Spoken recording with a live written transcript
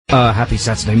Happy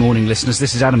Saturday morning, listeners.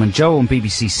 This is Adam and Joe on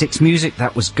BBC Six Music.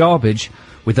 That was Garbage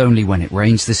with Only When It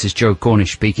Rains. This is Joe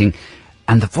Cornish speaking.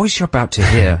 And the voice you're about to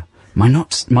hear might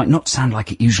not sound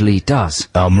like it usually does.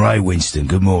 I'm Ray Winston.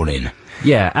 Good morning.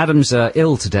 Yeah, Adam's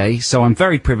ill today, so I'm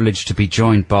very privileged to be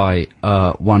joined by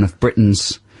one of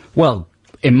Britain's, well,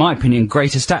 in my opinion,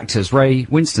 greatest actors, Ray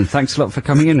Winston. Thanks a lot for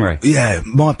coming in, Ray. Yeah,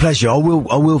 my pleasure. I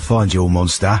will find your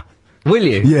monster. Will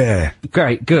you? Yeah.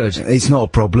 Great, good. It's not a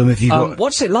problem if you've got...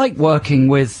 What's it like working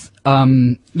with,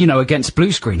 against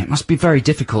blue screen? It must be very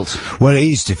difficult. Well, it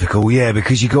is difficult, yeah,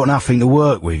 because you've got nothing to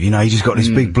work with, you just got this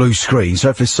big blue screen. So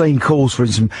if the scene calls for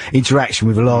some interaction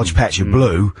with a large patch of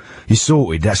blue, you're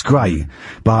sorted, that's great.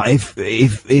 But if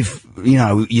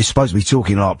you're supposed to be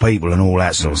talking like people and all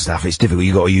that sort of stuff, it's difficult.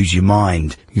 You've got to use your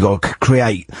mind. You've got to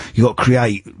create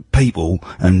people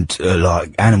and,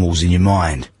 like animals in your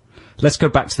mind. Let's go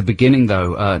back to the beginning,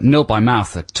 though. Nil by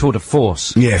Mouth, a tour de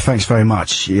force. Yeah, thanks very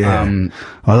much. Yeah.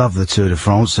 I love the Tour de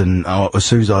France, and as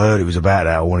soon as I heard it was about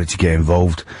that, I wanted to get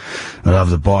involved. I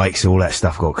love the bikes, all that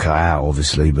stuff got cut out,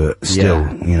 obviously, but still, all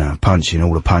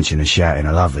the punching and shouting,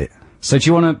 I love it. So do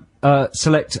you want to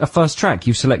select a first track?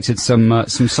 You've selected some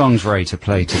songs, Ray, to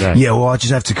play today. Yeah, well, I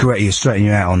just have to correct you, straighten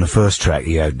you out on the first track.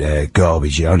 You had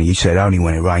Garbage. You said Only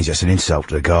When It Rains. That's an insult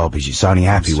to the Garbage. It's only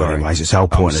happy when it rains. It's the whole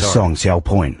point of the song. It's the whole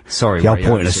point. Sorry, the whole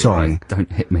point of the song. Right.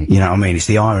 Don't hit me. You know what I mean? It's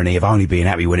the irony of only being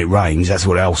happy when it rains. That's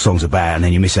what the whole song's about, and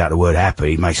then you miss out the word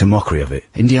happy. It makes a mockery of it.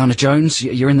 Indiana Jones?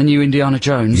 You're in the new Indiana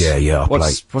Jones? Yeah,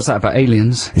 what's that about,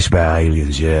 aliens? It's about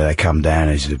aliens, yeah. They come down,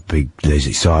 there's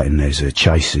exciting, there's a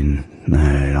chasing... No,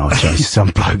 I'll chase some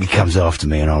bloke. He comes after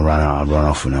me, and I'll run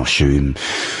off, and I'll shoot him.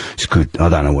 It's good. I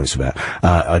don't know what it's about.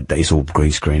 It's all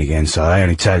green screen again, so they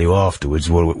only tell you afterwards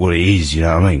what it is. You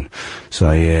know what I mean?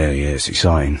 So yeah, it's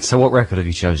exciting. So what record have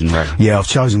you chosen, Ray? Yeah, I've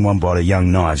chosen one by the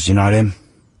Young Knives. Do you know them?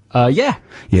 Yeah.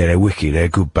 Yeah, they're wicked. They're a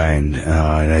good band.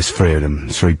 There's three of them.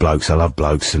 Three blokes. I love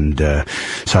blokes, and so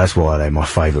that's why they're my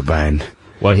favourite band.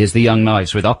 Well, here's the Young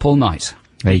Knives with Up All Night.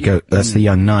 There you go. That's the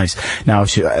Young Knives. Now,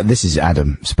 this is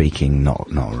Adam speaking, not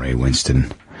Ray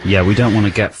Winston. Yeah, we don't want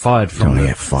to get fired from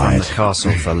the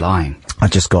castle for lying. I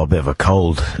just got a bit of a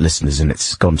cold, listeners, and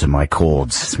it's gone to my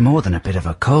cords. It's more than a bit of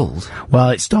a cold.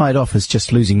 Well, it started off as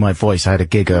just losing my voice. I had a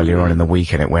gig earlier on in the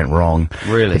week, and it went wrong.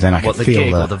 Really? But then I could feel the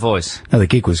gig or the voice? No, the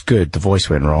gig was good. The voice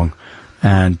went wrong.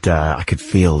 And, I could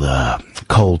feel the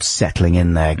cold settling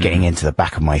in there, getting into the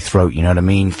back of my throat, you know what I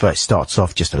mean? First starts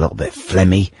off just a little bit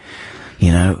phlegmy.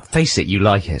 Face it, you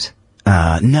like it.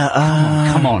 No,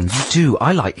 come on, you do.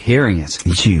 I like hearing it.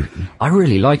 You do? I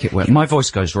really like it when my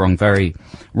voice goes wrong very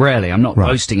rarely. I'm not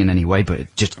boasting in any way, but it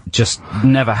just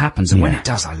never happens. And when it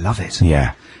does, I love it.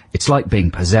 Yeah. It's like being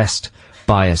possessed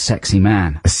by a sexy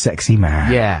man. A sexy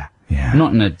man? Yeah. Yeah.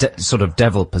 Not in a sort of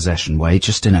devil possession way,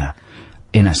 just in a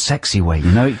sexy way.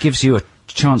 It gives you a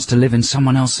chance to live in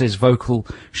someone else's vocal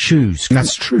shoes.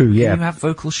 That's true, yeah. Can you have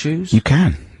vocal shoes? You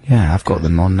can. Yeah, I've got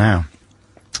them on now.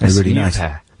 They're really nice.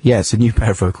 Pair. Yeah, it's a new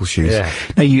pair of vocal shoes. Yeah.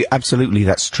 No, absolutely,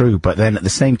 that's true. But then at the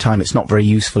same time, it's not very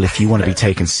useful if you want to be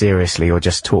taken seriously or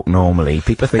just talk normally.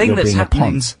 People think you're being a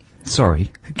ponce.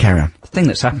 Sorry. Carry on. The thing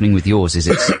that's happening with yours is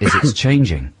it's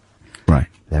changing. Right.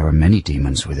 There are many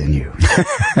demons within you.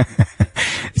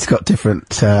 It's got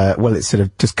different, it sort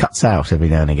of just cuts out every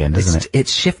now and again, doesn't it?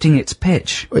 It's shifting its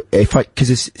pitch.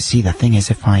 The thing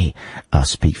is, if I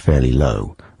speak fairly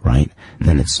low, right,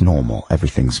 then it's normal.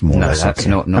 Everything's more or less that's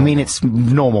not normal. I mean, it's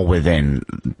normal within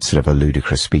sort of a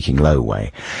ludicrous speaking low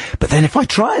way. But then if I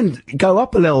try and go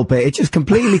up a little bit, it just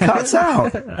completely cuts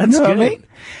out. You know what I mean?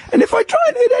 And if I try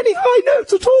and hit any high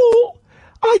notes at all,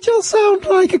 I just sound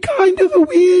like a kind of a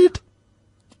weird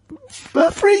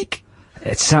freak.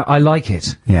 I like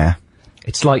it. Yeah.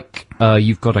 It's like,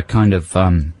 you've got a kind of,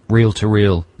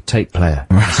 reel-to-reel tape player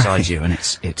beside you, and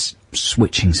it's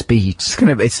switching speeds.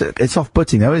 It's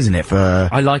off-putting though, isn't it?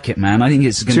 I like it, man. I think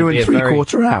it's going to be 2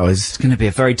 3/4 hours. It's going to be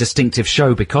a very distinctive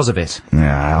show because of it.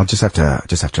 Yeah, I'll just have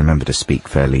to remember to speak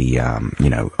fairly,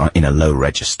 in a low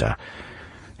register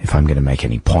if I'm going to make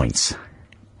any points.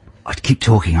 I'd keep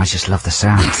talking, I just love the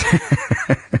sound.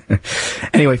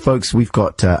 Anyway, folks, we've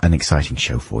got an exciting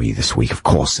show for you this week, of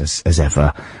course, as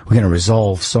ever. We're going to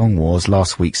resolve Song Wars,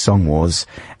 last week's Song Wars,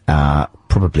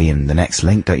 probably in the next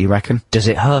link, don't you reckon? Does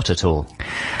it hurt at all?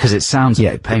 Because it sounds a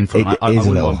bit painful. I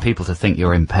wouldn't want people to think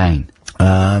you're in pain.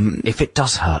 If it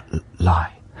does hurt,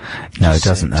 lie. No, it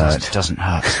doesn't hurt. It doesn't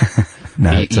hurt.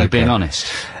 No, it's okay. You being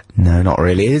honest? No, not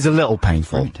really. It is a little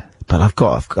painful. Right. But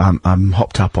I'm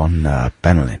hopped up on,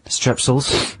 Benylin.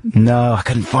 Strepsils? No, I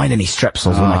couldn't find any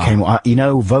Strepsils when I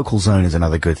came. Vocal Zone is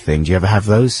another good thing. Do you ever have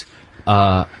those?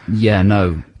 Yeah,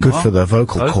 no. Good for the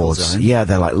vocal cords. Yeah,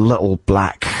 they're like little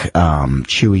black,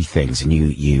 chewy things, and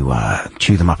you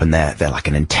chew them up, and they're like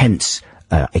an intense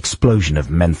explosion of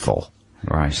menthol.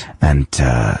 Right. And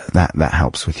that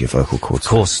helps with your vocal cords. Of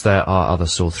course, there are other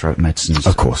sore throat medicines.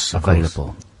 Of course,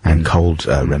 available. And cold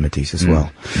remedies as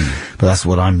well. But that's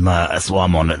what I'm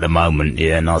on at the moment.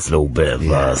 Yeah, nice little bit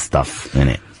of stuff in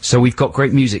it. So we've got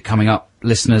great music coming up,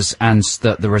 listeners, and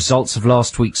the results of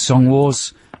last week's Song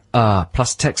Wars,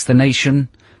 plus Text the Nation,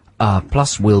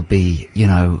 plus we'll be,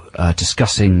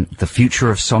 discussing the future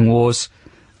of Song Wars.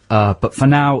 But for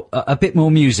now, a bit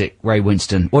more music, Ray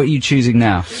Winston. What are you choosing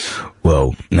now?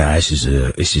 Well, no, this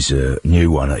is a new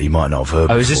one that you might not have heard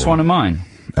before. Is this one of mine?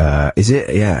 Is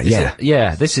it?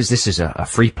 Yeah. This is a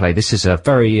free play. This is a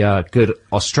very good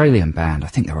Australian band. I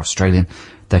think they're Australian.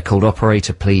 They're called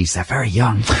Operator Please. They're very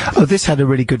young. Oh, this had a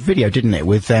really good video, didn't it?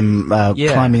 With them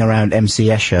climbing around MC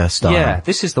Escher style. Yeah,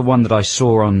 this is the one that I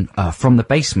saw on From the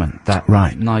Basement, that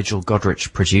Nigel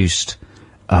Godrich produced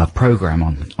program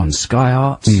on Sky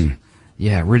Arts.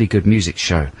 Yeah, really good music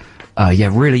show.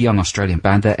 Really young Australian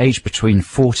band. They're aged between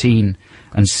 14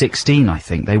 and 16, I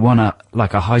think. They won a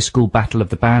high school battle of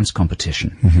the bands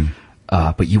competition.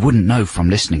 But you wouldn't know from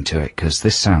listening to it, because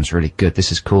this sounds really good.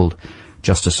 This is called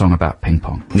Just a Song About Ping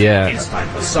Pong. Yeah. It's time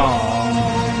for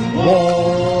Song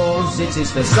Wars. It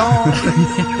is the song.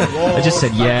 I just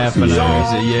said yeah for no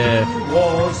reason. Yeah.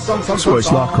 That's what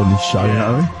it's like on this show, you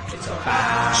know what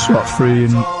I mean? It's like free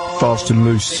and fast and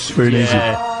loose. It's very easy.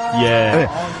 Yeah.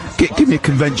 Give me a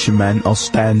convention, man. I'll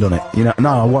stand on it. No,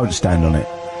 I won't stand on it.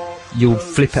 You'll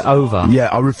flip it over. Yeah,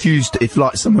 I refuse to. If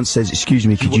someone says, "Excuse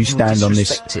me, could you stand on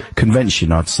this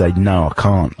convention?" I'd say, "No, I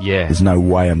can't." Yeah. There's no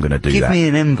way I'm going to do that. Give me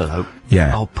an envelope.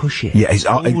 Yeah. I'll push it. Yeah,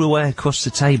 all the way across the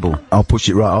table. I'll push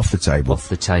it right off the table. Off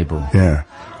the table. Yeah.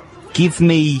 Give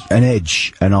me an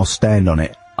edge, and I'll stand on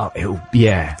it. I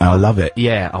love it.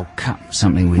 Yeah, I'll cut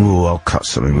something with it. Oh, I'll cut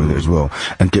something with it as well.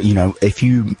 And if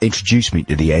you introduce me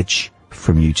to the Edge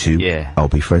from YouTube, I'll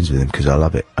be friends with him, because I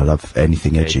love it. I love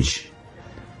anything edgy.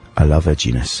 I love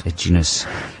edginess.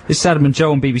 This is Adam and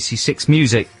Joe on BBC Six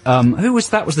Music. Who was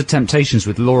that? Was the Temptations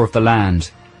with Law of the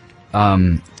Land.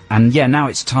 And now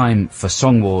it's time for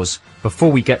Song Wars.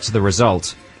 Before we get to the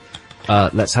result,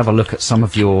 let's have a look at some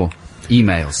of your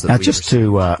emails. Now, just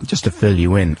to fill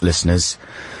you in, listeners,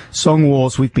 Song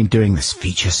Wars, we've been doing this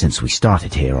feature since we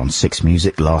started here on Six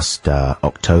Music last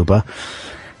October.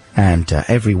 And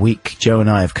every week, Joe and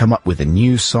I have come up with a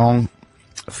new song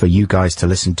for you guys to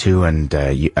listen to, and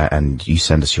you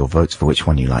send us your votes for which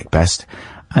one you like best.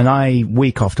 And I,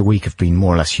 week after week, have been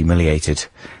more or less humiliated,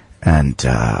 and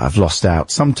I've lost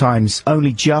out. Sometimes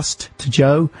only just to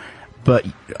Joe, but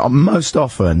most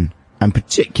often, and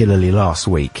particularly last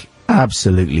week,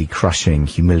 absolutely crushing,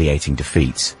 humiliating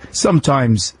defeats.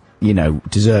 Sometimes,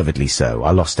 deservedly so.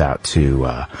 I lost out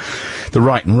to the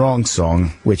Right and Wrong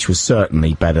song, which was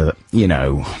certainly better,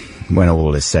 when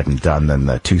all is said and done, than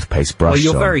the Toothpaste Brush song. Well,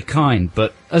 you're song. very kind,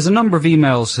 but as a number of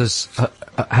emails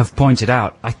have pointed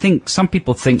out, I think some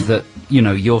people think that,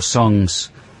 your songs,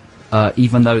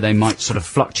 even though they might sort of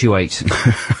fluctuate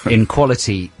in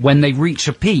quality, when they reach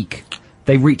a peak,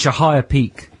 they reach a higher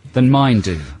peak than mine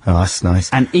do. Oh, that's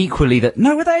nice. And equally that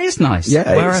is nice.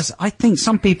 Yeah. Whereas I think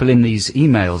some people in these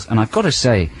emails, and I've got to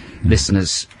say,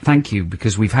 listeners, thank you,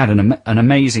 because we've had an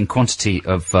amazing quantity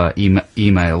of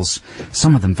emails,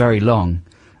 some of them very long.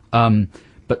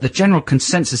 But the general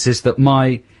consensus is that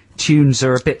my tunes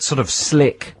are a bit sort of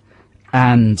slick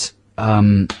and,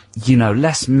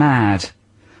 less mad,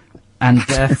 and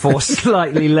therefore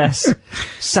slightly less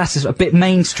a bit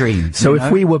mainstream. So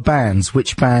if we were bands,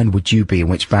 which band would you be and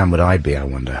which band would I be, I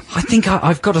wonder? I think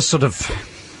I've got a sort of...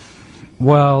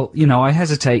 Well, I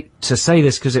hesitate to say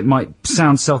this because it might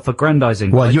sound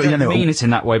self-aggrandizing. Well, I don't mean it in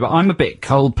that way, but I'm a bit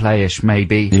Coldplay-ish,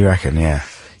 maybe. You reckon, yeah.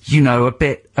 A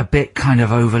bit kind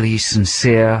of overly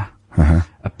sincere,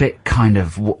 a bit kind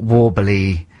of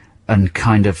warbly, and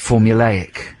kind of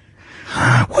formulaic.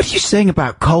 What are you saying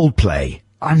about Coldplay?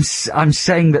 I'm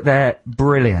saying that they're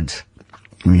brilliant.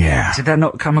 Yeah. Did that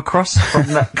not come across from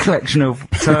that collection of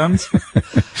terms?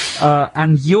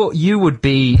 And you would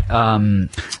be,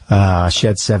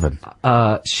 Shed 7.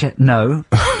 No.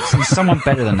 Someone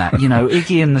better than that.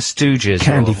 Iggy and the Stooges.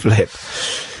 Candy Flip.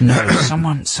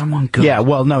 No, someone good. Yeah,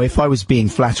 well, no, if I was being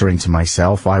flattering to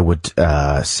myself, I would,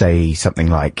 say something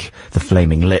like The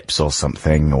Flaming Lips or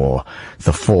something, or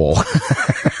The Fall.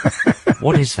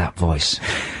 What is that voice?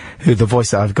 The voice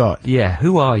that I've got? Yeah,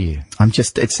 who are you?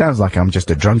 It sounds like I'm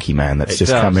just a drunky man that's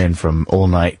come in from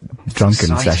all-night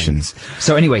drunken sessions.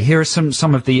 So anyway, here are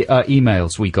some of the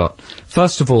emails we got.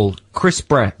 First of all, Chris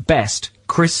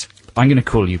I'm going to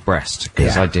call you Breast,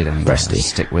 because I did anyway. Breasty.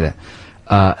 Stick with it.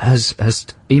 Has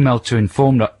emailed to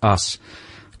inform us,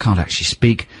 can't actually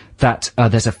speak, that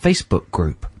there's a Facebook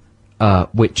group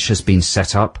which has been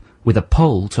set up with a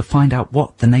poll to find out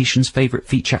what the nation's favourite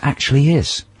feature actually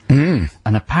is. And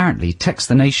apparently Text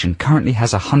the Nation currently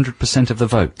has 100% of the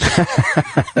vote.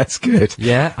 That's good.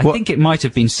 Yeah, I think it might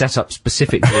have been set up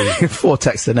specifically for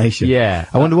Text the Nation. Yeah.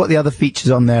 I wonder what the other features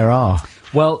on there are.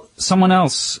 Well, someone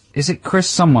else, is it Chris?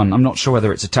 Someone, I'm not sure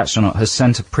whether it's attached or not, has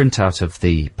sent a printout of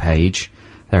the page.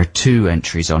 There are 2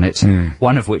 entries on it,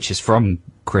 one of which is from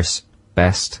Chris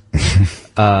Best,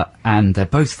 and they're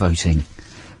both voting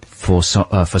for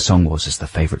Song Wars as the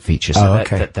favourite feature, so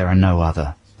that there are no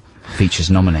other features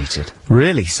nominated.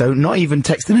 Really? So not even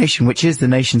Text the Nation, which is the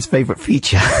nation's favourite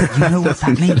feature. You know what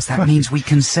that means? That means we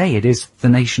can say it is the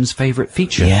nation's favourite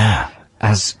feature. Yeah.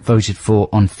 As voted for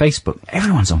on Facebook.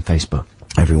 Everyone's on Facebook.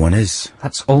 Everyone is.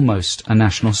 That's almost a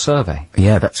national survey.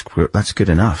 Yeah, that's good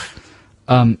enough.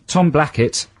 Tom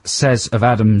Blackett says of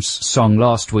Adam's song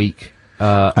last week...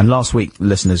 and last week,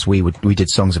 listeners, we did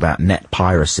songs about net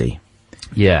piracy.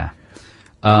 Yeah.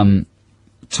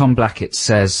 Tom Blackett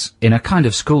says, in a kind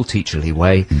of school teacherly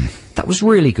way, that was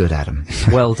really good, Adam.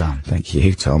 Well done. Thank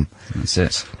you, Tom. That's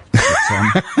it.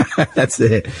 Tom. That's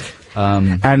it.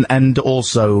 And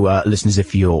also, listeners,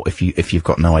 if you've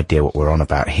got no idea what we're on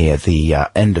about here, the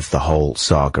end of the whole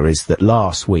saga is that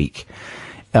last week,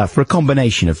 for a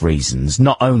combination of reasons,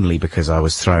 not only because I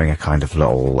was throwing a kind of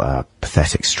little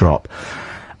pathetic strop,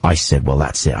 I said, well,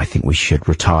 that's it. I think we should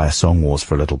retire Song Wars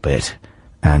for a little bit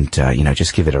and,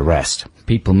 just give it a rest.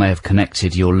 People may have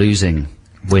connected your losing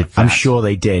with that. I'm sure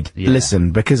they did. Yeah.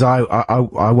 Listen, because I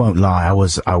won't lie,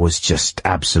 I was just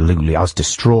absolutely, I was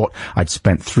distraught. I'd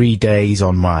spent 3 days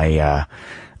on my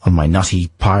nutty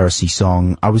piracy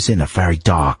song. I was in a very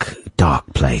dark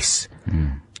place.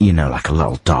 Like a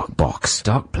little dark box.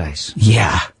 Dark place?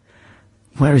 Yeah.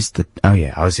 Where is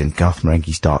I was in Garth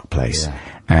Marenghi's dark place. Yeah.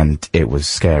 And it was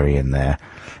scary in there.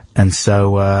 And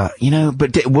so,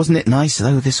 but wasn't it nice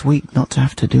though this week not to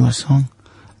have to do a song?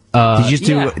 Did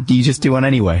you just do one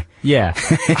anyway? Yeah.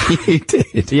 You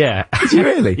did? Yeah. Did you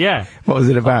really? Yeah. What was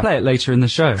it about? I'll play it later in the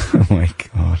show. Oh my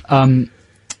God.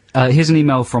 Here's an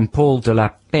email from Paul de la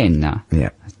Pena. Yeah.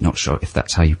 Not sure if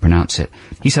that's how you pronounce it.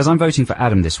 He says, I'm voting for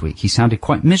Adam this week. He sounded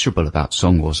quite miserable about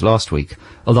Song Wars last week,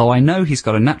 although I know he's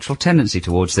got a natural tendency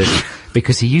towards this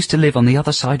because he used to live on the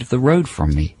other side of the road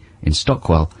from me in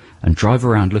Stockwell and drive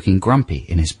around looking grumpy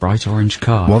in his bright orange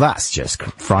car. Well, that's just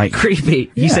frightening.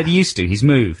 Creepy. Yeah. You said he used to. He's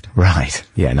moved. Right.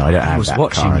 Yeah, no, I don't have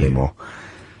that car anymore.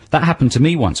 That happened to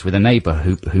me once with a neighbour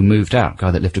who moved out, a guy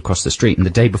that lived across the street, and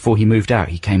the day before he moved out,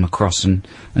 he came across and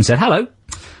said, hello,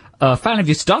 fan of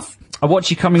your stuff. I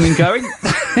watch you coming and going.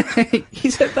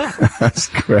 He said that. That's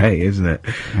great, isn't it?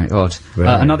 Very odd.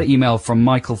 Another email from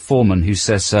Michael Foreman who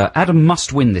says, Adam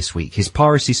must win this week. His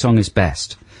piracy song is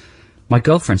best. My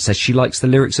girlfriend says she likes the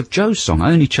lyrics of Joe's song.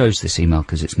 I only chose this email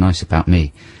because it's nice about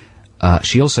me.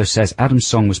 She also says Adam's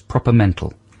song was proper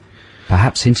mental.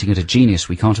 Perhaps hinting at a genius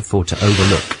we can't afford to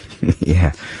overlook.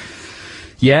 Yeah.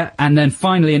 Yeah, and then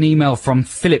finally an email from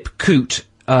Philip Coote.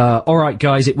 Alright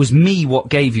guys, it was me what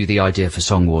gave you the idea for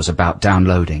Song Wars about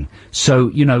downloading.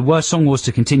 So, were Song Wars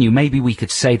to continue, maybe we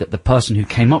could say that the person who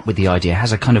came up with the idea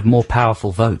has a kind of more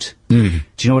powerful vote. Do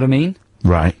you know what I mean?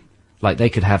 Right. Like they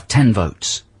could have 10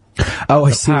 votes. Oh,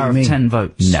 I see what you mean. 10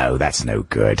 votes. No, that's no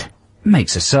good.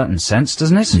 Makes a certain sense,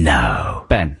 doesn't it? No.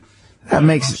 Ben. That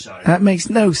makes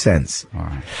no sense. All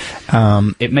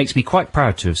right. It makes me quite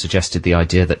proud to have suggested the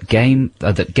idea that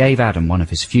gave Adam one of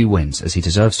his few wins, as he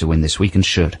deserves to win this week and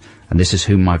should. And this is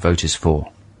whom my vote is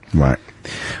for. Right.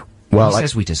 Well, he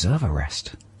says we deserve a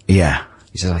rest. Yeah.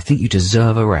 He says, I think you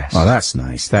deserve a rest. Oh, that's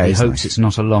nice. He hopes it's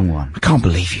not a long one. I can't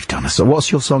believe you've done a song. What's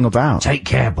your song about? Take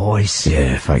care, boys.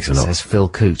 Yeah, thanks a lot. Says Phil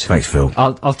Coote. Thanks, Phil.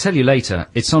 I'll tell you later.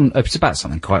 It's about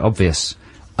something quite obvious.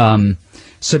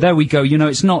 So there we go.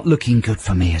 It's not looking good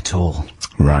for me at all.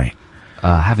 Right.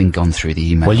 Having gone through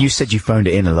the email. Well, you said you phoned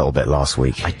it in a little bit last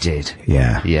week. I did.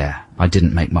 Yeah. Yeah. I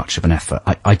didn't make much of an effort.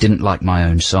 I didn't like my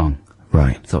own song.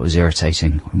 Right. Thought it was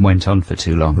irritating. Went on for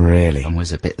too long. Really? And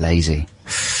was a bit lazy.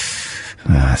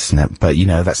 But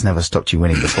that's never stopped you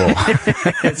winning before.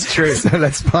 It's true. So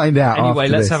let's find out. Anyway,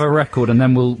 let's have a record and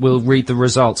then we'll read the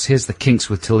results. Here's the Kinks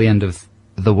with Till the End of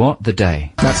the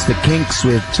Day. That's the Kinks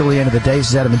with Till the End of the Day. This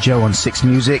is Adam and Joe on 6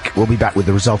 Music. We'll be back with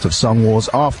the result of Song Wars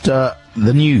after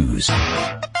the news.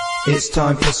 It's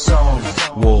time for Song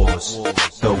Wars,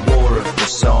 the war of the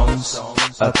songs.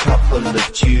 A couple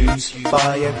of tunes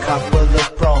by a couple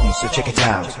of prongs, so check it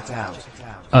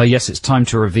out. Yes, it's time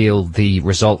to reveal the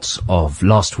results of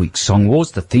last week's Song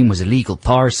Wars. The theme was illegal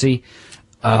piracy.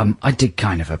 I did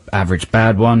kind of an average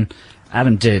bad one.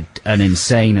 Adam did an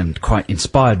insane and quite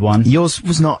inspired one. Yours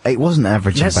was not, it wasn't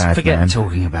average and bad, Let's forget man.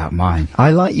 talking about mine.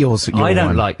 I like yours. I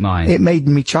don't like mine. It made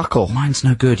me chuckle. Mine's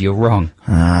no good, you're wrong.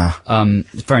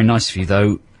 It's very nice of you,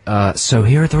 though. So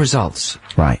here are the results.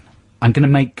 Right. I'm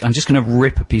just gonna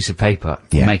rip a piece of paper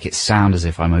and make it sound as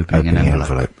if I'm opening an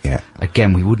envelope. Yeah.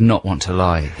 Again, we would not want to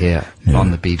lie here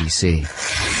on the BBC.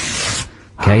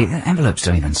 Okay, envelopes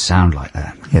don't even sound like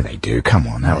that. Yeah, they do. Come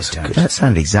on, that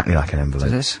sounded exactly like an envelope.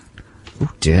 Does this? Oh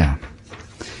dear.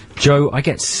 Joe, I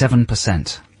get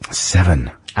 7%.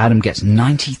 7. Adam gets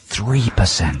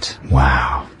 93%.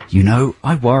 Wow. You know,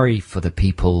 I worry for the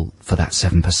people for that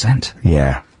 7%.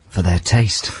 Yeah. For their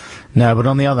taste. No, but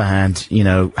on the other hand, you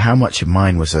know, how much of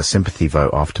mine was a sympathy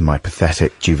vote after my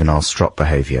pathetic juvenile strop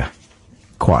behaviour?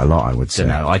 Quite a lot, I would say.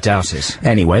 No, I doubt it.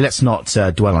 Anyway, let's not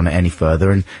dwell on it any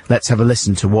further, and let's have a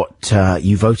listen to what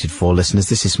you voted for, listeners.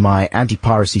 This is my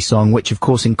anti-piracy song, which of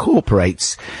course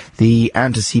incorporates the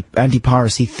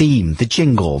anti-piracy theme, the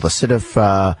jingle, the sort of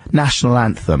national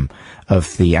anthem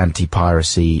of the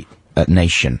anti-piracy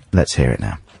nation. Let's hear it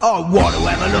now. I want to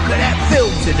have a look at that film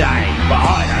today, but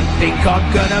I don't think I'm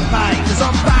gonna pay, 'cause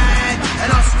I'm bad and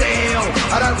I steal,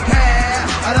 I don't care,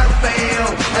 I don't feel,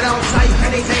 and I'll take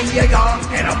anything you got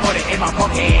and I'll put it in my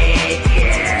pocket,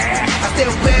 yeah. I steal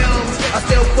films, I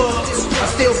steal books, I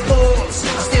steal sports,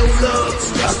 I steal looks,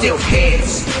 I steal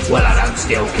kids. Well, I don't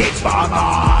steal kids, but I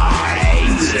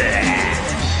might.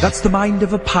 That's the mind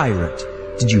of a pirate.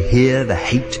 Did you hear the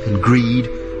hate and greed?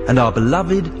 And our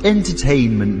beloved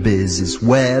entertainment biz is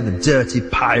where the dirty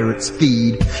pirates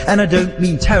feed. And I don't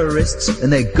mean terrorists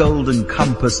and their golden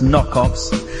compass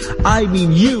knockoffs. I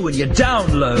mean you and your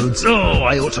downloads. Oh,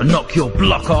 I ought to knock your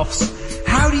block-offs.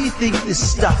 How do you think this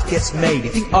stuff gets made? You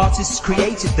think artists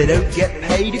create if they don't get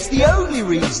paid? It's the only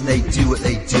reason they do what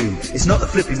they do. It's not the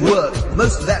flipping work,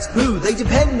 most of that's poo. They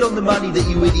depend on the money that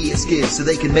you idiots give, so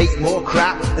they can make more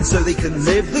crap, and so they can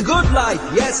live the good life.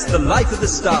 Yes, the life of the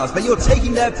stars. But you're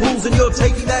taking their pools and you're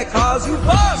taking their cars, you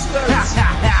bastards!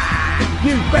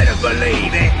 You better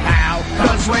believe it, pal,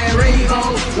 'cause we're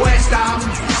evil, we're scum.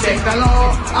 Stick the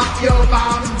law up your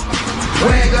bum.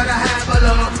 We're gonna have a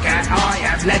look at I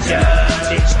Am Legend,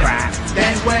 it's crap.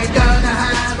 Then we're gonna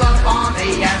have a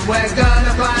party and we're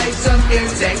gonna play some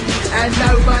music, and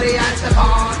nobody at the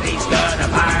party's gonna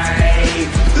pay.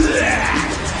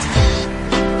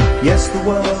 Yes, the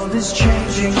world is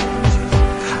changing,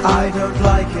 I don't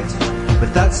like it,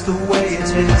 but that's the way it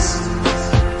is.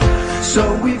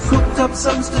 So we've cooked up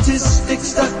some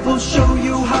statistics that will show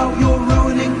you how you're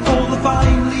ruining all the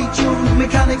finely tuned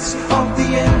mechanics of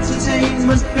the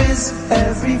entertainment biz.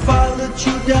 Every file that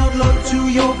you download to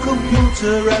your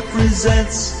computer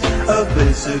represents a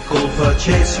physical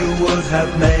purchase you would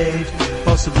have made,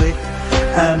 possibly.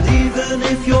 And even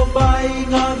if you're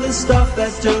buying other stuff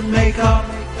that don't make up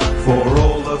for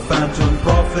all the phantom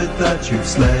profit that you've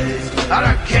slaved. I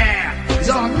don't care, 'cause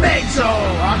I'm mental,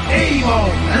 I'm evil,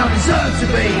 and I deserve to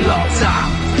be locked up.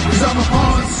 'Cause I'm a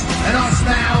boss, and I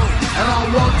smell, and I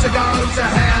want to go to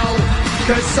hell.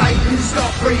 'Cause Satan's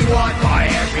got free Wi-Fi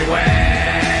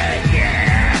everywhere,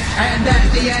 yeah. And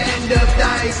at the end of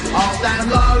days, I'll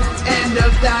download End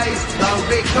of Days, though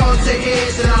because it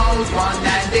is an old one,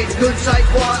 and it could take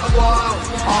quite a while,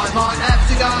 I might have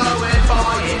to go and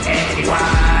buy it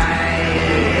anyway.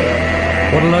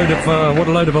 What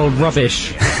a load of old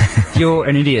rubbish. You're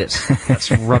an idiot.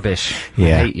 That's rubbish.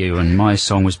 Yeah. I hate you, and my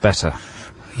song was better.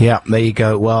 Yeah, there you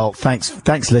go. Well, thanks,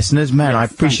 listeners. Man, I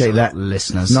appreciate that.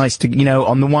 Listeners. Nice to, you know,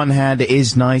 on the one hand, it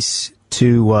is nice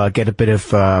to get a bit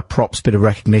of props, bit of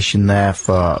recognition there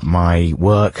for my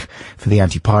work for the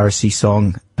anti-piracy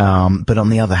song. But on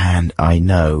the other hand, I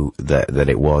know that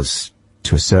it was,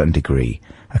 to a certain degree,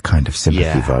 a kind of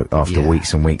sympathy vote after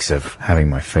weeks and weeks of having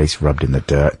my face rubbed in the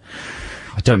dirt.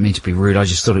 I don't mean to be rude, I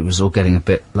just thought it was all getting a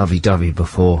bit lovey-dovey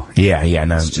before. Yeah,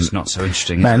 no. It's just not so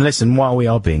interesting. Man, listen, while we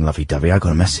are being lovey-dovey, I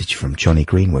got a message from Johnny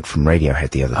Greenwood from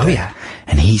Radiohead the other day. Oh, yeah.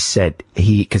 And he said,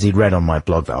 because he'd read on my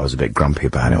blog that I was a bit grumpy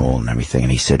about it all and everything,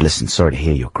 and he said, listen, sorry to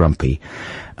hear you're grumpy,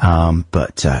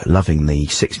 but loving the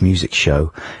Six Music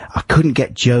show. I couldn't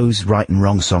get Joe's Right and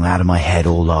Wrong song out of my head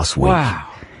all last week. Wow.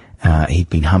 He'd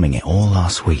been humming it all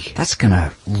last week. That's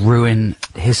gonna ruin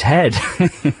his head.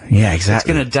 Yeah,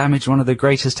 exactly. It's gonna damage one of the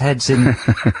greatest heads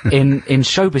in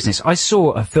show business. I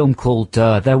saw a film called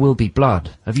There Will Be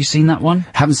Blood. Have you seen that one?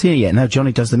 Haven't seen it yet. No,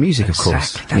 Johnny does the music, of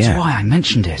course. That's why I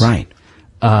mentioned it. Right.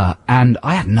 And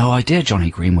I had no idea Johnny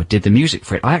Greenwood did the music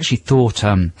for it. I actually thought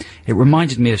it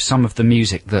reminded me of some of the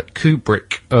music that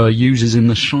Kubrick uses in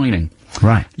The Shining.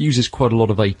 Right. Uses quite a lot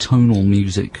of atonal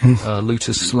music,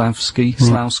 Lutus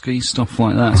Slavsky, stuff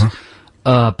like that.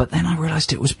 But then I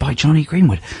realised it was by Johnny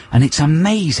Greenwood, and it's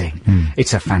amazing.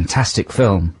 It's a fantastic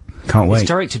film. Can't wait. It's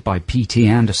directed by P.T.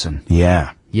 Anderson.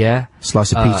 Yeah. Yeah.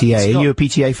 Slice of PTA. Are you a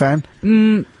PTA fan?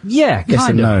 Yeah, Yes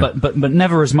kind and of, no. but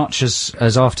never as much as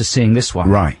after seeing this one.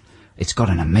 Right. It's got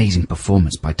an amazing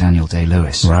performance by Daniel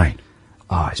Day-Lewis. Right.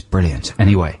 Oh, it's brilliant.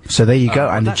 Anyway. So there you go.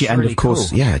 and that's and really of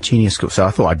course, cool. yeah, Genius School. So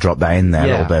I thought I'd drop that in there, a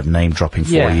little bit of name dropping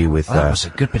for you with, that was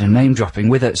a good bit of name dropping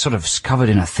with it sort of covered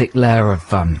in a thick layer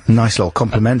of, nice little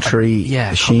complimentary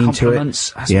sheen to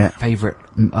it. That's my favourite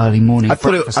early morning I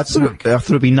thought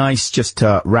it'd be nice just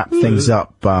to wrap things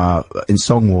up, in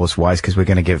Song Wars wise, because we're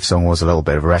going to give Song Wars a little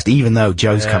bit of a rest, even though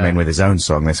Joe's come in with his own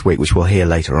song this week, which we'll hear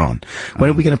later on. When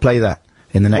are we going to play that?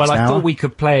 In the next hour? Well, I thought we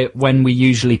could play it when we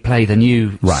usually play the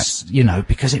new, you know,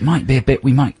 because it might be a bit,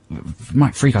 might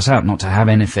freak us out not to have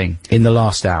anything. In the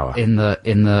last hour? In the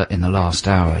last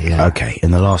hour, yeah. Okay,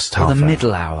 in the last half Or the hour.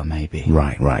 middle hour, maybe.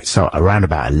 Right. So around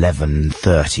about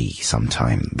 11:30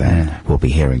 sometime, then we'll be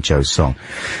hearing Joe's song.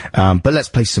 But let's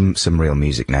play some real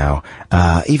music now.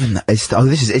 Is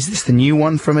this the new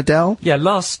one from Adele? Yeah,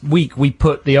 last week we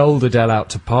put the old Adele out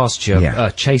to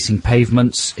pasture, Chasing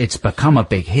Pavements. It's become a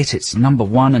big hit. It's number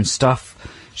one and stuff.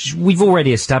 We've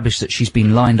already established that she's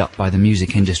been lined up by the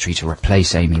music industry to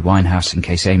replace Amy Winehouse in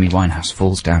case Amy Winehouse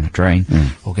falls down a drain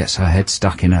or gets her head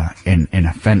stuck in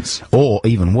a fence. Or,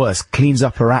 even worse, cleans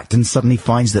up her act and suddenly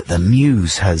finds that the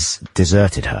muse has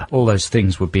deserted her. All those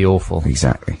things would be awful.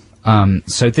 Exactly.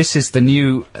 So this is the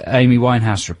new Amy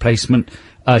Winehouse replacement.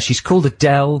 She's called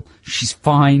Adele. She's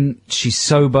fine. She's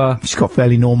sober. She's got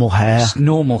fairly normal hair.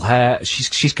 Normal hair.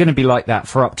 She's going to be like that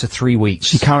for up to 3 weeks.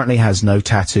 She currently has no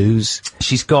tattoos.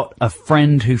 She's got a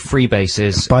friend who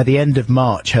freebases. By the end of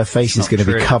March, her face is going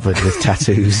to be covered with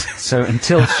tattoos. So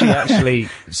until she actually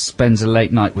spends a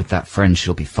late night with that friend,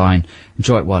 she'll be fine.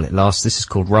 Enjoy it while it lasts. This is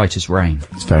called Writer's Rain.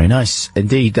 It's very nice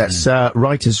indeed. That's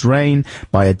Writer's Rain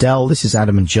by Adele. This is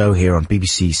Adam and Joe here on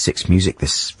BBC Six Music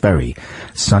this very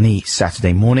sunny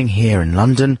Saturday morning here in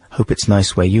London. Hope it's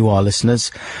nice where you are,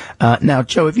 listeners. Now,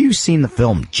 Joe, have you seen the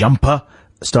film Jumper,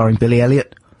 starring Billy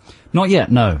Elliot? Not yet,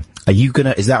 no. Are you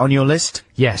gonna, is that on your list?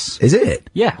 Yes. Is it?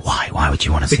 Yeah. Why would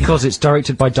you want to see Because it's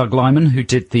directed by Doug Liman, who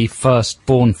did the first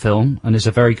Bourne film and is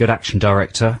a very good action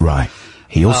director. Right.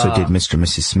 He also did Mr. and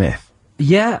Mrs. Smith.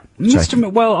 Yeah,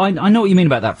 well, I know what you mean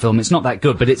about that film. It's not that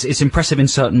good, but it's impressive in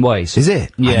certain ways. Is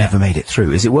it? Yeah. I never made it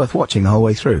through. Is it worth watching the whole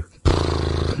way through?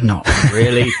 Not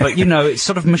really, but you know, it's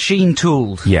sort of machine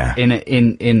tooled. Yeah. In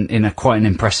a quite an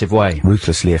impressive way.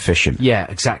 Ruthlessly efficient. Yeah,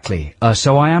 exactly.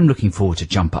 So I am looking forward to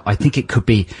Jumper. I think it could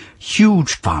be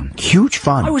huge fun. Huge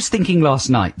fun. I was thinking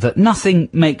last night that nothing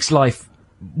makes life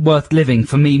worth living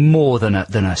for me more than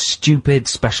a stupid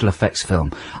special effects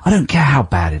film. I don't care how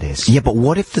bad it is. Yeah, but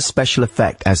what if the special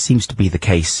effect, as seems to be the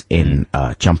case in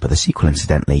Jumper, the sequel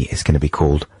incidentally, is going to be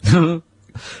called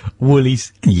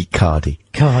Woolies. Cardi.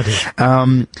 Cardi.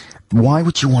 Why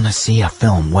would you want to see a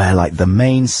film where, like, the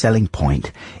main selling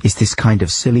point is this kind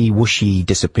of silly, whooshy,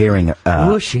 disappearing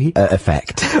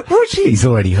effect? Whooshy. He's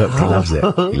already hooked. He loves it.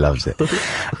 He loves it.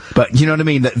 But you know what I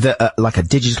mean? Like a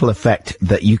digital effect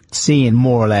that you see in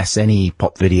more or less any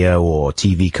pop video or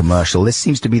TV commercial. This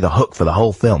seems to be the hook for the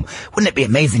whole film. Wouldn't it be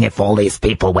amazing if all these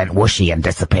people went whooshy and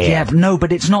disappeared? Yeah, no,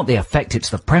 but it's not the effect,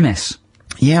 it's the premise.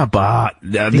 Yeah, but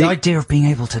the idea of being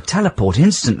able to teleport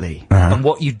instantly and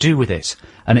what you do with it.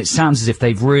 And it sounds as if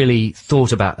they've really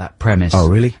thought about that premise. Oh,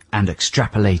 really? And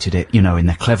extrapolated it, you know, in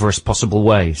the cleverest possible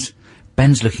ways.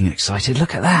 Ben's looking excited.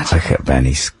 Look at that. Look at Ben.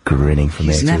 He's grinning from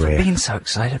ear to ear. He's never been so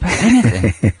excited about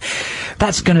anything.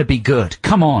 That's going to be good.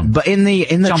 Come on. But in the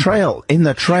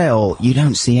trail, you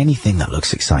don't see anything that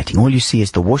looks exciting. All you see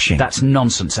is the whooshing. That's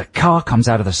nonsense. A car comes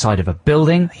out of the side of a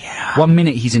building. Yeah. 1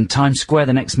 minute he's in Times Square,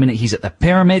 the next minute he's at the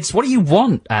pyramids. What do you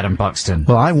want, Adam Buxton?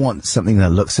 Well, I want something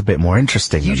that looks a bit more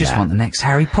interesting. You just want the next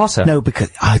Harry Potter. No, because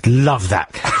I'd love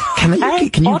that. Can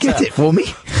you get it for me?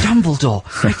 Dumbledore.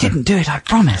 I didn't do it, I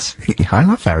promise. I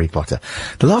love Harry Potter.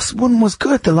 The last one was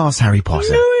good, the last Harry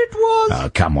Potter. No, it was.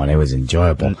 Oh, come on, it was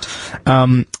enjoyable.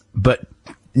 But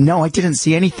no, I didn't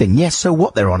see anything. Yes, so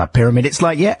what? They're on a pyramid. It's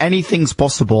like, yeah, anything's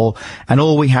possible, and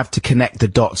all we have to connect the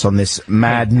dots on this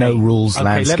mad, no-rules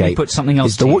landscape let me put something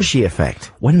else is the whooshy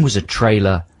effect. When was a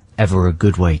trailer ever a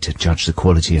good way to judge the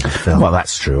quality of a film? Well,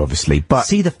 that's true, obviously, but...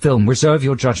 See the film, reserve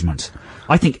your judgment.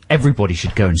 I think everybody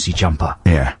should go and see Jumper.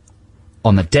 Yeah.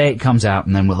 On the day it comes out,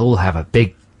 and then we'll all have a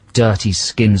big, dirty,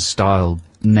 skin-style,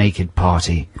 naked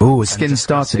party. Ooh, Skin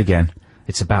started again.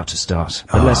 It's about to start.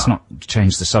 But let's not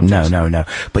change the subject. No.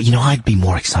 But, you know, I'd be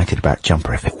more excited about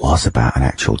Jumper if it was about an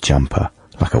actual jumper.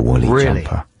 Like a woolly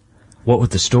jumper. What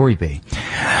would the story be?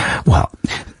 Well,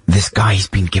 this guy's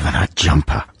been given a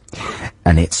jumper.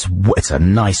 And it's a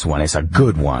nice one. It's a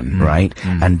good one, right?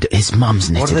 And his mum's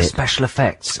knitted What are the it. special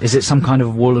effects? Is it some kind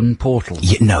of woolen portal?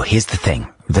 No, here's the thing.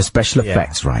 The special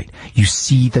effects, right? You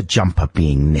see the jumper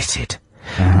being knitted.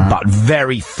 But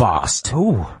very fast.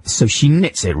 Ooh. So she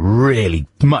knits it really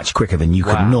much quicker than you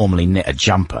could normally knit a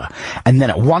jumper. And then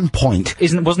at one point...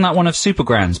 Wasn't that one of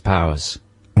Supergran's powers?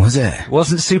 Was it?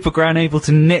 Wasn't Supergran able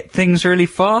to knit things really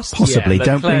fast? Possibly. Yeah,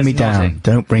 Don't bring me down.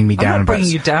 Don't bring me down. I'm not bringing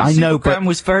you down. I know, Supergran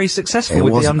was very successful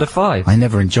with the under 5. I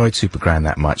never enjoyed Supergran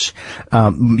that much.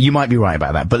 You might be right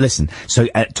about that. But listen, so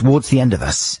towards the end of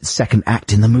the second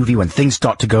act in the movie, when things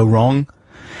start to go wrong,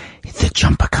 the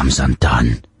jumper comes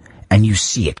undone. And you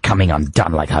see it coming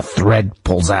undone, like a thread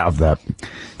pulls out of the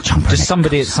jumper. Does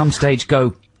somebody at some stage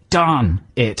go, darn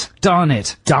it, darn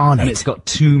it, darn it? And it's got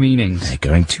 2 meanings. They're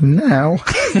going to now.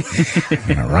 I'm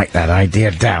going to write that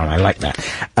idea down. I like that.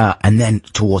 And then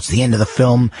towards the end of the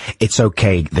film, it's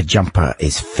okay. The jumper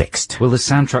is fixed. Will the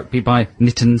soundtrack be by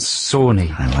Nitin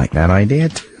Sawhney? I like that idea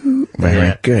too.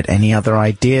 Very good. Any other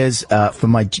ideas for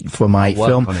my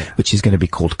film, which is going to be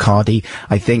called Cardi?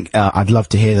 I think I'd love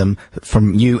to hear them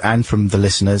from you and from the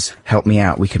listeners. Help me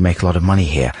out. We could make a lot of money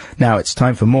here. Now it's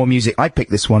time for more music. I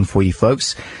picked this one for you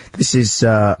folks. This is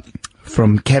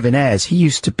from Kevin Ayres. He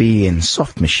used to be in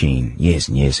Soft Machine years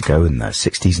and years ago in the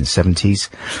 60s and 70s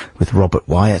with Robert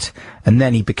Wyatt, and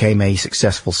then he became a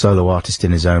successful solo artist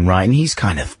in his own right, and he's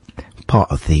kind of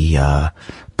part of the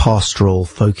pastoral,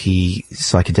 folky,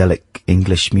 psychedelic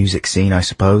English music scene, I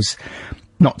suppose.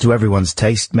 Not to everyone's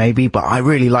taste, maybe, but I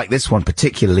really like this one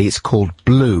particularly. It's called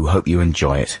Blue. Hope you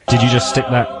enjoy it. Did you just stick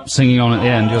that singing on at the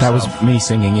end yourself? That was me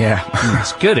singing, yeah.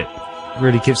 It's good. It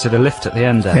really gives it a lift at the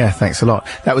end there. Yeah, thanks a lot.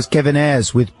 That was Kevin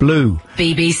Ayres with Blue.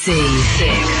 BBC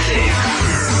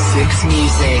 6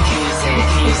 Music.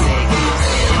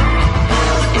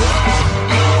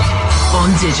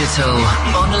 On digital,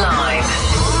 online.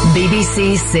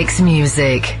 BBC 6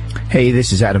 Music. Hey,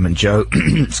 this is Adam and Joe,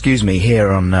 excuse me,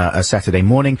 here on a Saturday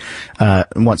morning.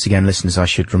 Once again, listeners, I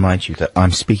should remind you that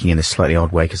I'm speaking in a slightly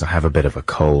odd way because I have a bit of a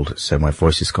cold, so my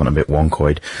voice has gone a bit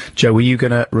wonkoid. Joe, were you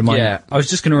going to remind... Yeah, I was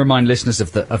just going to remind listeners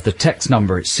of the text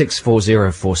number. It's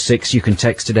 64046. You can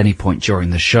text at any point during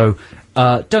the show.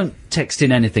 Don't text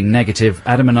in anything negative.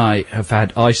 Adam and I have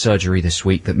had eye surgery this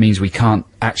week. That means we can't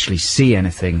actually see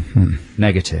anything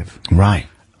negative. Right.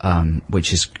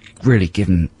 Which is really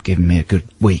given me a good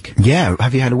week. Yeah,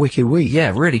 have you had a wicked week?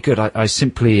 Yeah, really good. I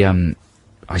simply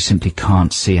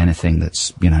can't see anything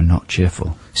that's, not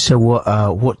cheerful. So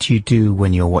what do you do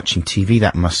when you're watching TV?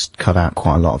 That must cut out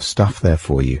quite a lot of stuff there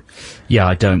for you. Yeah,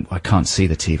 I can't see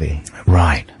the TV.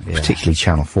 Right. Yeah. Particularly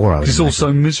Channel 4, I would It's all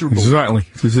so miserable. Exactly.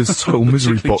 This is a total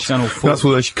misery box. Channel 4. That's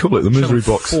what they should call it, the misery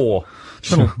box. 4.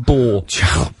 Channel 4.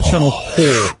 Channel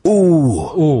 4.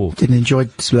 Ooh. Didn't enjoy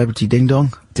Celebrity Ding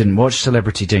Dong? Didn't watch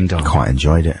Celebrity Ding Dong. Quite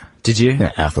enjoyed it. Did you?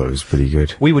 Yeah, I thought it was pretty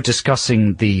good. We were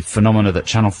discussing the phenomena that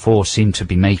Channel 4 seemed to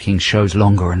be making shows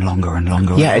longer and longer and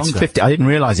longer. Yeah, and it's longer. 50. I didn't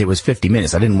realise it was 50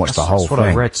 minutes. I didn't watch the whole thing. That's what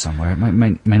I read somewhere.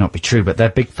 It may not be true, but their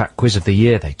Big Fat Quiz of the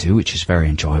Year they do, which is very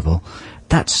enjoyable.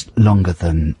 That's longer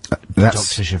than Dr.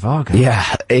 Zhivago.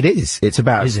 Yeah, it is. It's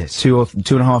about Is it?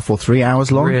 2.5 or 3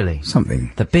 hours long. Really?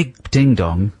 Something. The Big Ding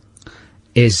Dong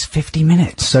is 50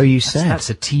 minutes. So you said. That's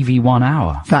a TV 1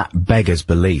 hour. That beggars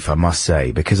belief, I must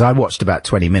say, because I watched about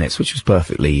 20 minutes, which was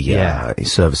perfectly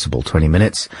serviceable 20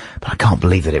 minutes, but I can't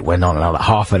believe that it went on another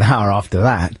half an hour after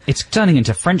that. It's turning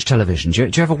into French television. Do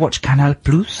you ever watch Canal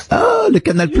Plus? Oh, le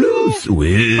Canal Plus!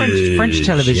 French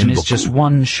television is just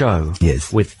one show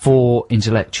with 4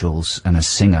 intellectuals and a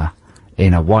singer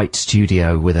in a white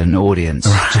studio with an audience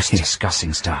just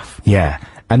discussing stuff. Yeah,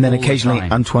 and then All the occasionally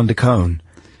time. Antoine Decaune.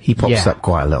 He pops up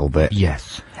quite a little bit.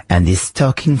 Yes. And he's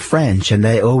talking French, and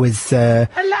they always, I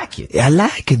like it. I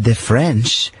like the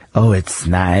French. Oh, it's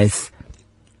nice.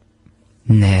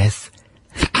 Nice.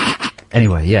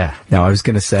 Anyway, yeah. Now, I was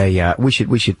gonna say, we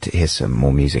should hear some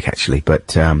more music, actually,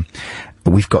 but,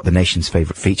 we've got the nation's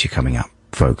favourite feature coming up,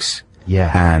 folks.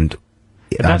 Yeah. And...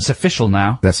 But that's official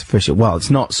now. That's official. Well,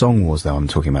 it's not Song Wars, though, I'm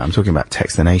talking about. I'm talking about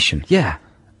Text the Nation. Yeah.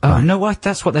 Oh, no, what?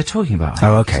 That's what they're talking about.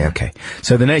 Oh, okay.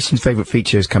 So the nation's favourite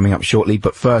feature is coming up shortly,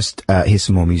 but first, here's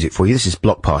some more music for you. This is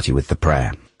Block Party with The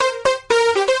Prayer.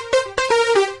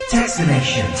 Text the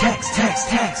nation.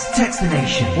 Text the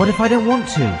nation. What if I don't want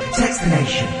to? Text the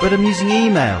nation. But I'm using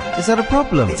email. Is that a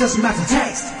problem? It doesn't matter,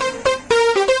 text.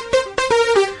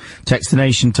 Text the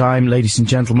Nation time, ladies and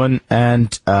gentlemen,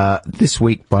 and this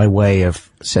week, by way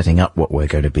of setting up what we're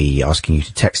going to be asking you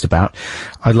to text about,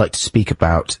 I'd like to speak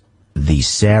about the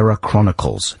Sarah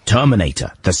Chronicles.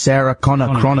 Terminator. The Sarah Connor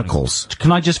Chronicles.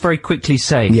 Can I just very quickly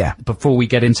say, before we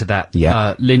get into that,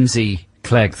 Lindsay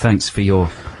Clegg, thanks for your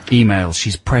email.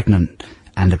 She's pregnant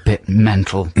and a bit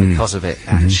mental because of it,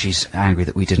 and she's angry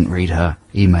that we didn't read her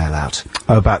email out.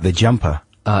 Oh, about the jumper?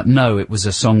 No, it was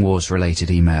a Song Wars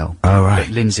related email. Oh, right.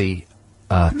 But Lindsay,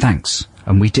 thanks.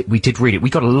 And we did read it. We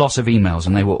got a lot of emails,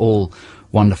 and they were all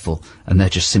wonderful, and there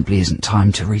just simply isn't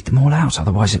time to read them all out,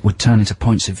 otherwise it would turn into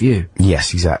points of view.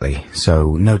 Yes, exactly.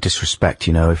 So no disrespect,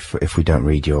 you know, if we don't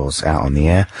read yours out on the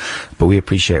air, but we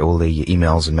appreciate all the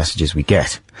emails and messages we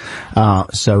get.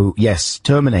 So yes,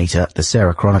 Terminator, the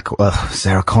Sarah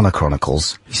Connor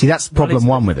Chronicles. You see, that's problem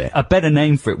one with it. A better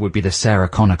name for it would be the Sarah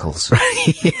Chronicles.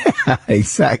 Yeah,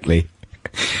 exactly.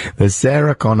 The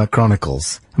Sarah Connor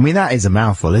Chronicles. I mean, that is a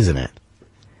mouthful, isn't it?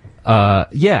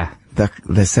 Yeah.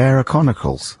 The Sarah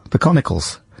Chronicles. The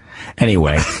Chronicles.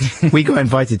 Anyway, we got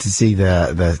invited to see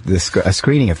a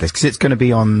screening of this, because it's going to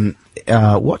be on,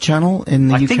 what channel in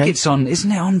the UK? I think it's on,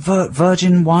 isn't it on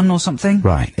Virgin 1 or something?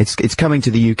 Right. It's coming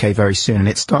to the UK very soon, and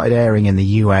it started airing in the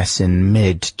US in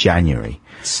mid-January.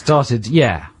 Started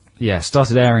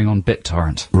airing on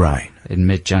BitTorrent. Right. In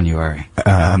mid-January.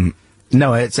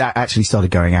 No, it's actually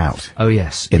started going out. Oh,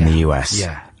 yes. In the US.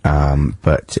 Yeah.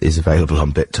 But is available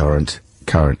on BitTorrent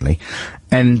currently.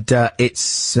 And,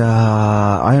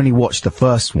 I only watched the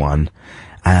first one,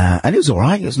 and it was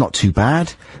alright, it was not too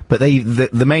bad. But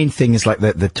the main thing is like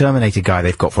the Terminator guy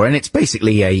they've got for it, and it's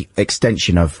basically a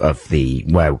extension of the,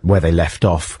 where they left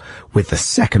off with the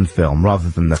second film, rather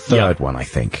than the third one, I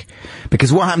think.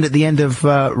 Because what happened at the end of,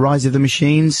 Rise of the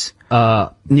Machines?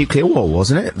 Nuclear war,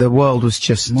 wasn't it? The world was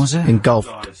just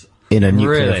engulfed in a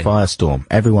nuclear firestorm.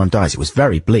 Everyone dies. It was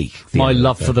very bleak. My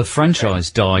love for the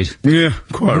franchise died. Yeah,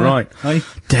 quite right. Hey?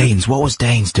 Danes, what was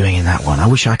Danes doing in that one? I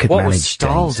wish I could manage What was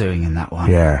Stahl Danes. doing in that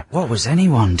one? Yeah. What was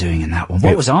anyone doing in that one?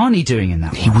 What was Arnie doing in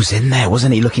that one? He was in there,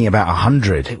 wasn't he? Looking about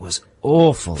 100. It was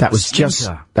awful. That was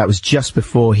just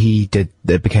before he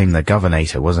became the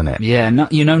Governator, wasn't it? Yeah,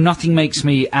 nothing makes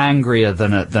me angrier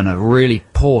than a really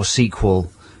poor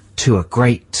sequel to a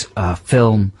great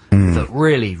film that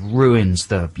really ruins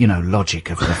the logic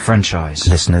of the franchise.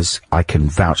 Listeners, I can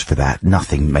vouch for that.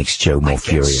 Nothing makes Joe more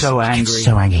furious. So angry. He gets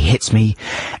so angry. He hits me,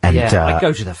 and I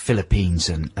go to the Philippines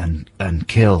and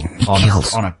kill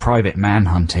on a private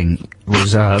manhunting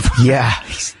reserve. Yeah,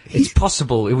 it's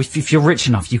possible if you're rich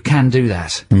enough, you can do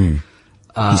that.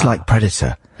 He's like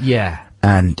Predator. Yeah.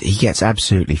 And he gets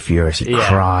absolutely furious. He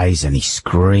cries and he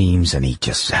screams and he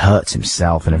just hurts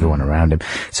himself and everyone around him.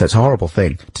 So it's a horrible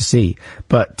thing to see.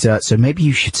 But, so maybe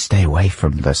you should stay away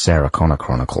from the Sarah Connor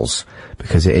Chronicles,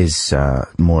 because it is,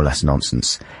 more or less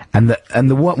nonsense. And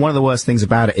one of the worst things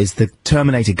about it is the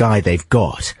Terminator guy they've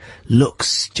got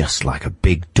looks just like a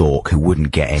big dork who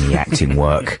wouldn't get any acting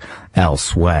work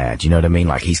elsewhere. Do you know what I mean?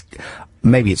 Like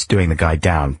maybe it's doing the guy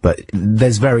down, but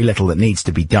there's very little that needs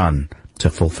to be done to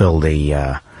fulfill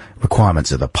the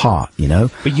requirements of the part, you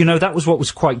know. But that was what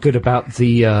was quite good about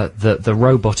the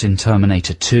robot in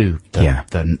Terminator 2,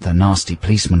 the nasty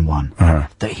policeman one.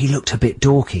 That he looked a bit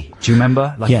dorky. Do you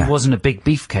remember? Like he wasn't a big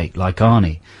beefcake like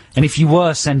Arnie. And if you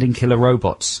were sending killer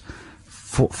robots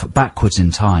for backwards in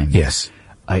time,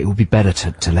 it would be better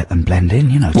to let them blend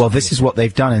in, Well, this is what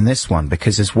they've done in this one,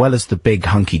 because as well as the big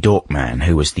hunky dork man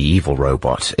who was the evil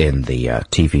robot in the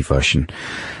TV version.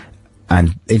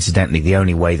 And incidentally, the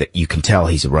only way that you can tell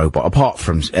he's a robot, apart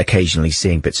from occasionally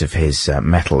seeing bits of his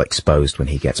metal exposed when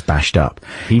he gets bashed up,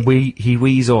 he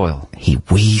wheezes oil. He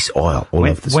wheezes oil all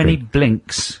over the screen. When he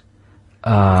blinks,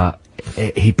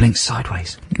 he blinks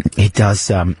sideways. He does.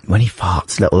 When he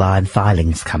farts, little iron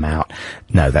filings come out.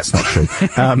 No, that's not true.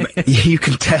 You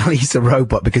can tell he's a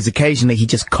robot because occasionally he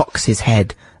just cocks his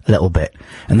head a little bit,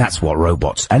 and that's what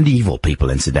robots and evil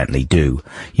people, incidentally, do.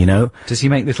 Does he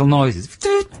make little noises?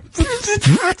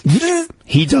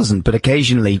 He doesn't, but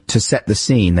occasionally, to set the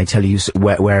scene, they tell you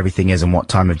where everything is and what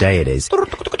time of day it is. I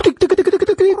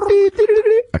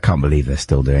can't believe they're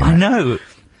still doing that. I know.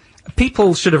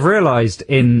 People should have realised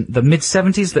in the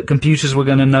mid-70s that computers were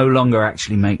going to no longer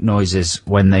actually make noises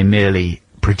when they merely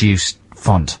produced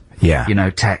font. Yeah.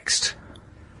 Text.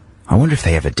 I wonder if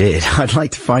they ever did. I'd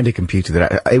like to find a computer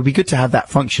it would be good to have that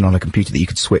function on a computer that you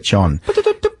could switch on.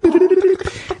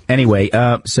 Anyway,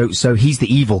 so he's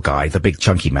the evil guy, the big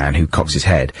chunky man who cocks his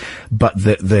head. But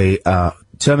the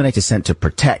Terminator sent to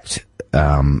protect,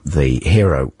 the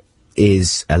hero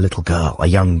is a little girl, a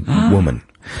young woman.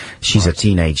 She's a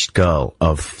teenage girl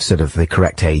of sort of the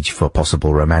correct age for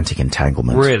possible romantic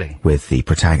entanglement. Really? With the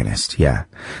protagonist, yeah.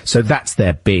 So that's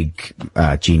their big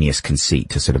genius conceit,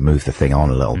 to sort of move the thing on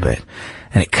a little bit.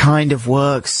 And it kind of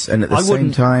works, and at the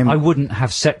same time... I wouldn't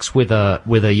have sex with a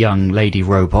young lady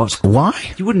robot. Why?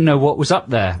 You wouldn't know what was up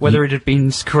there, whether it had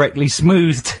been correctly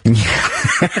smoothed.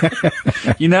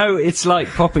 You know, it's like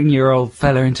popping your old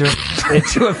fella into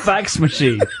a fax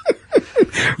machine.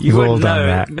 You We've all wouldn't done know.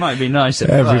 that. It might be nice at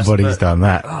Everybody's first, but, done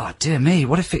that. oh, dear me.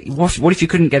 What if you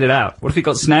couldn't get it out? What if it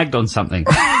got snagged on something?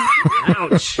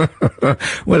 Ouch.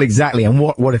 Well, exactly. And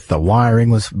what if the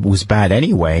wiring was bad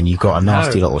anyway, and you got a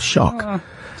nasty little shock?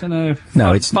 Don't know.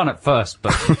 No, it's fun at first,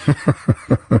 but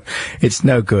it's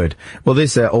no good. Well,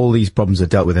 all these problems are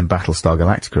dealt with in Battlestar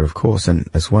Galactica, of course, and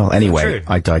as well. Anyway, true.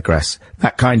 I digress.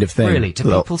 That kind of thing. Really, do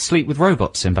people sleep with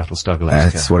robots in Battlestar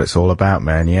Galactica? That's what it's all about,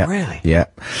 man. Yeah. Really? Yeah.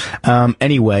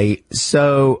 Anyway,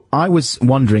 so I was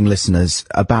wondering, listeners,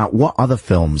 about what other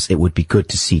films it would be good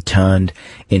to see turned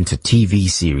into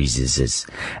TV series,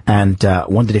 and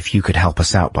wondered if you could help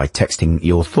us out by texting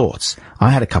your thoughts. I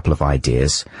had a couple of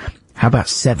ideas. How about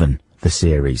Seven, the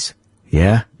series?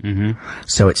 Yeah? Mm-hmm.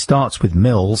 So it starts with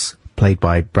Mills, played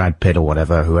by Brad Pitt or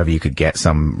whoever you could get,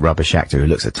 some rubbish actor who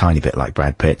looks a tiny bit like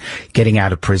Brad Pitt, getting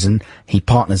out of prison. He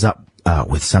partners up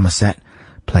with Somerset,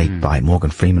 played by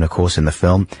Morgan Freeman, of course, in the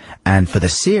film. And for the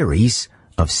series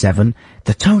of Seven,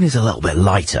 the tone is a little bit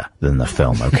lighter than the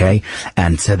film, okay?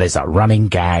 And so there's a running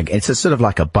gag. It's a sort of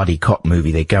like a buddy cop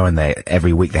movie. They go in there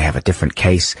every week, they have a different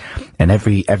case, and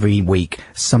every week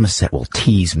Somerset will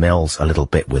tease Mills a little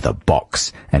bit with a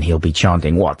box, and he'll be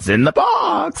chanting, "What's in the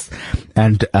box?"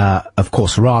 And of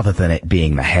course, rather than it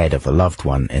being the head of a loved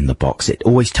one in the box, it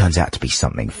always turns out to be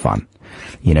something fun.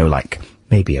 You know, like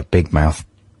maybe a big mouth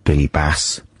Billy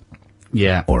Bass.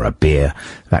 Yeah. Or a beer,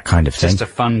 that kind of thing. Just a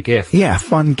fun gift. Yeah,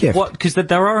 fun gift. What? Because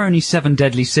there are only 7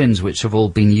 deadly sins, which have all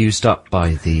been used up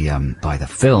by the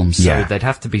film. So there'd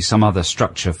have to be some other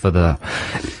structure for the.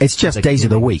 It's just days of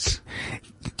the week.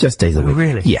 Just days of the week.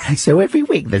 Really? Yeah. So every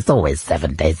week there's always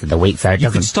 7 days of the week. So it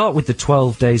you could start with the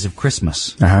 12 days of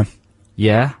Christmas.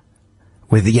 Yeah.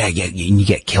 With and you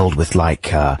get killed with like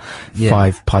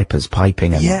 5 pipers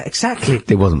piping. And yeah, exactly.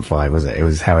 It wasn't 5, was it? It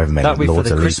was however many. That'd be Lords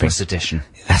for the are Christmas leaping. edition.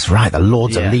 That's right. The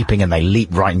Lords are leaping, and they leap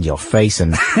right into your face.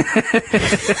 And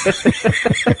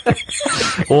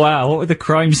wow, what would the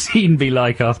crime scene be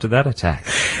like after that attack?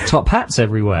 Top hats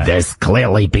everywhere. There's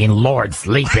clearly been Lords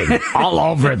leaping all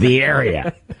over the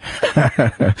area.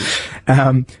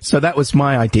 So that was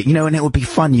my idea, you know, and it would be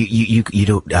fun. You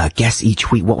guess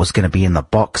each week what was going to be in the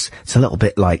box. It's a little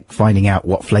bit like finding out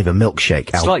what flavour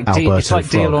milkshake it's like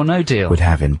Deal or No Deal would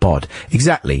have in bod.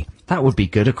 Exactly. That would be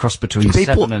good, a cross between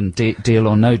Seven and Deal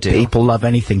or No Deal. People love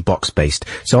anything box-based.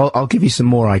 So I'll give you some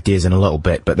more ideas in a little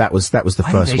bit, but that was the first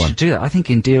one. I think they should do that. I think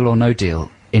in Deal or No Deal,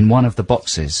 in one of the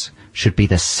boxes, should be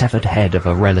the severed head of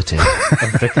a relative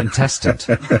of the contestant.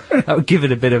 That would give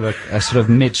it a bit of a sort of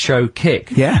mid-show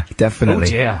kick. Yeah,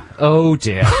 definitely. Oh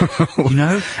dear. You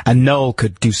know? And Noel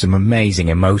could do some amazing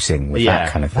emoting with that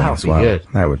kind of thing as well. Good.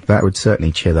 That would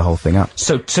certainly cheer the whole thing up.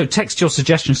 So text your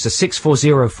suggestions to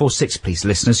 64046, please,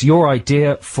 listeners. Your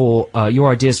ideas for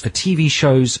TV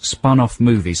shows spun off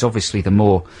movies. Obviously, the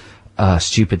more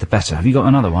stupid the better. Have you got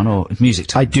another one, or music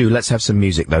time? I do. Let's have some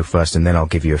music though first, and then I'll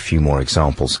give you a few more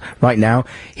examples. Right now,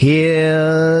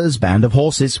 here's Band of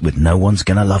Horses with No One's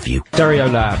Gonna Love You.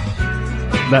 Stereolab.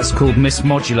 That's called Miss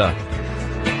Modular.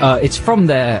 It's from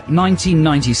their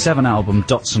 1997 album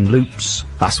Dots and Loops.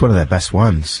 That's one of their best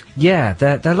ones. Yeah,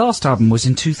 their last album was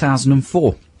in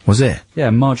 2004. Was it?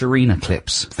 Yeah, Margarina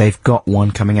Clips. They've got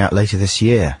one coming out later this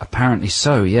year. Apparently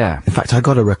so, yeah. In fact, I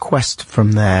got a request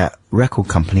from their record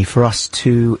company for us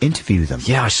to interview them.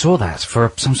 Yeah, I saw that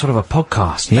for some sort of a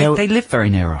podcast. Yeah, they live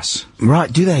very near us.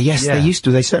 Right, do they? Yes, they used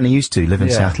to. They certainly used to live in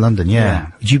South London,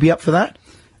 yeah. Would you be up for that?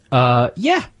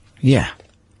 Yeah. Yeah.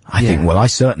 I think, well, I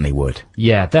certainly would.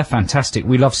 Yeah, they're fantastic.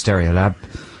 We love Stereolab.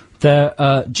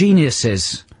 They're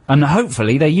geniuses. And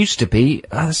hopefully they used to be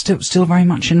still very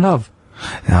much in love.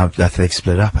 They've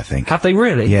split up, I think. Have they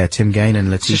really? Yeah, Tim Gaine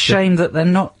and Letitia. It's a shame that they're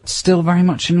not still very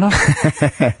much in love.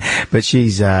 But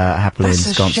she's happily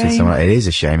ensconced in someone. It is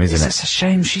a shame, isn't it? It's a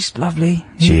shame. She's lovely.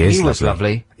 He was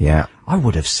lovely. Yeah. I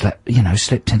would have slipped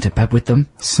into bed with them.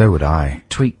 So would I.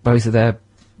 Tweak both of their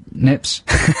nips.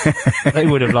 They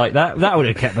would have liked that. That would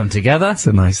have kept them together. That's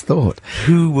a nice thought.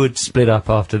 Who would split up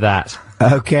after that?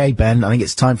 Okay, Ben, I think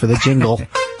it's time for the jingle.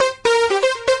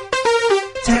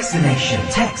 Text the nation.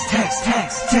 Text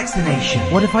the nation.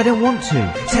 What if I don't want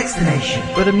to? Text the nation.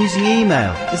 But I'm using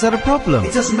email. Is that a problem?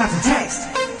 It doesn't matter, text.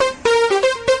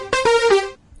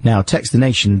 Now, Text the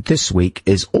Nation this week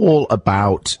is all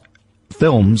about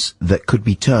films that could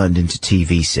be turned into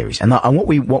TV series. And what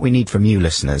we need from you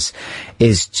listeners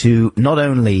is to not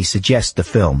only suggest the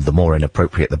film, the more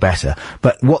inappropriate the better,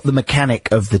 but what the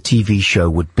mechanic of the TV show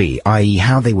would be, i.e.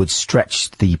 how they would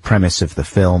stretch the premise of the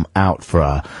film out for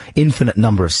a infinite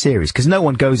number of series. Because no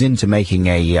one goes into making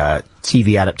a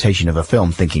TV adaptation of a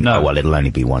film thinking, oh, well, it'll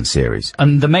only be one series.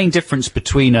 And the main difference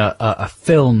between a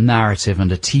film narrative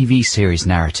and a TV series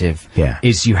narrative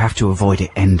is you have to avoid it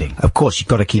ending. Of course, you've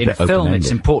got to keep it open-ended. In film,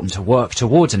 it's important to work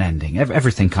towards an ending.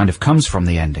 Everything kind of comes from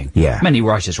the ending. Yeah. Many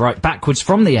writers write backwards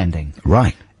from the ending.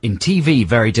 Right. In TV,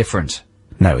 very different.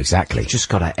 No, exactly. You've just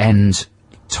got to end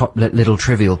little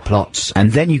trivial plots.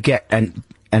 And then you get...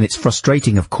 And it's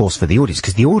frustrating, of course, for the audience,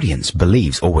 because the audience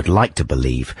believes, or would like to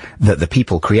believe, that the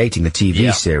people creating the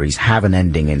TV series have an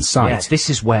ending in sight. Yes, this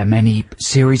is where many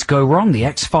series go wrong. The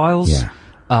X-Files,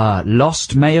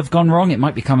 Lost may have gone wrong. It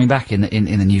might be coming back in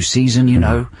the new season, you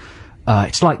know.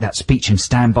 It's like that speech in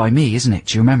Stand By Me, isn't it?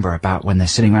 Do you remember about when they're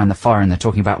sitting around the fire and they're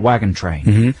talking about Wagon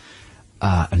Train?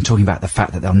 And talking about the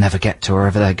fact that they'll never get to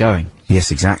wherever they're going.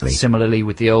 Yes, exactly. Similarly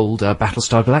with the old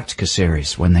Battlestar Galactica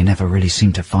series, when they never really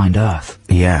seemed to find Earth.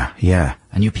 Yeah, yeah.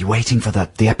 And you'd be waiting for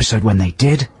the episode when they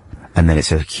did. And then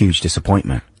it's a huge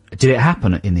disappointment. Did it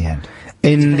happen in the end?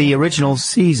 In the original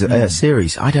season,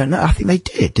 series, I don't know. I think they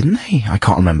did, didn't they? I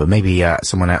can't remember. Maybe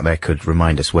someone out there could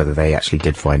remind us whether they actually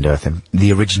did find Earth in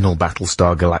the original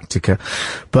Battlestar Galactica.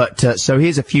 But so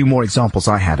here's a few more examples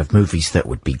I had of movies that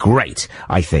would be great,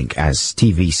 I think, as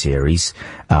TV series.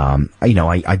 You know,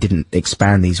 I didn't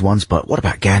expand these ones, but what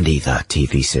about Gandhi, the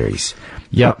TV series?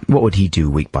 Yeah. What would he do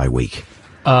week by week?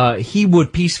 He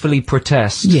would peacefully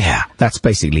protest. Yeah, that's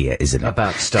basically it, isn't it?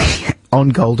 About stuff. On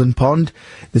Golden Pond,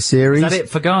 the series. Is that it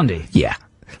for Gandhi? Yeah.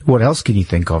 What else can you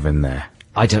think of in there?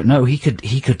 I don't know. He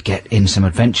could get in some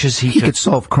adventures. He could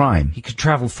solve crime. He could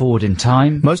travel forward in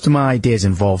time. Most of my ideas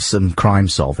involve some crime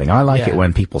solving. I like it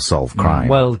when people solve crime.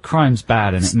 Well, crime's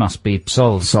bad and it must be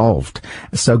solved.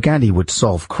 So Gandhi would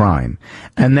solve crime.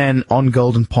 And then on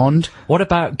Golden Pond. What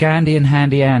about Gandhi and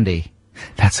Handy Andy?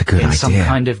 That's a good idea. In some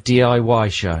kind of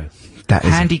DIY show. That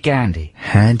is Handy Gandhi.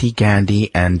 Handy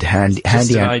Gandhi and Handy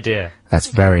Just an idea. That's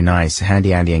very nice.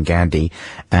 Handy Andy and Gandhi,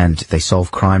 and they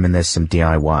solve crime and there's some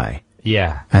DIY.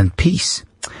 Yeah. And peace.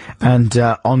 And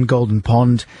on Golden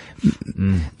Pond,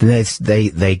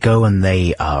 they go and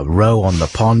they row on the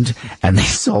pond and they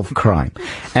solve crime.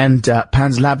 And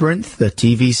Pan's Labyrinth, the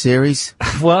TV series.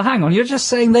 Well, hang on, you're just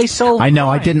saying they solve crime. I know,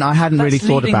 I hadn't really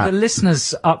thought about... That's leading the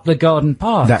listeners up the garden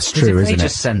path. That's true, isn't it? If they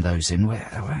just send those in,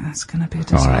 that's going to be a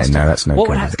disaster. All right, no, that's no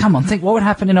good. Come on, think, what would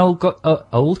happen in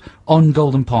on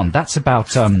Golden Pond? That's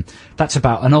about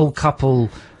an old couple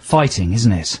fighting,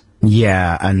 isn't it?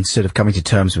 Yeah, and sort of coming to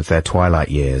terms with their twilight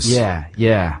years. Yeah,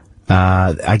 yeah.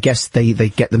 I guess they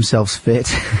get themselves fit.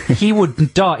 He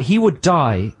would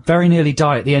die, very nearly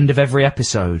die at the end of every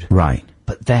episode. Right.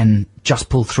 But then just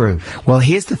pull through. Well,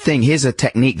 here's the thing. Here's a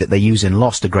technique that they use in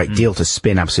Lost a great deal to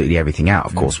spin absolutely everything out,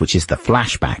 of course, which is the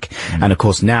flashback. And, of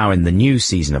course, now in the new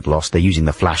season of Lost, they're using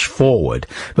the flash forward,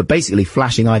 but basically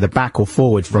flashing either back or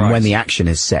forward from when the action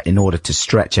is set in order to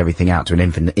stretch everything out to an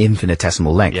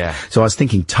infinitesimal length. Yeah. So I was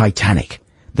thinking Titanic.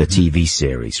 The TV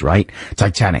series, right?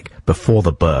 Titanic, before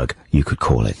the Berg, you could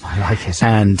call it. I like it.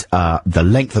 And the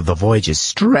length of the voyage is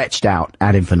stretched out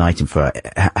ad infinitum for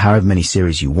however many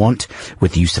series you want,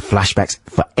 with the use of flashbacks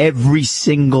for every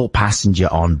single passenger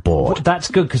on board. Well,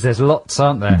 that's good, because there's lots,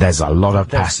 aren't there? There's a lot of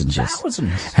passengers.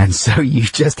 Thousands. And so you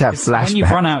just have flashbacks. When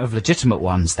you've run out of legitimate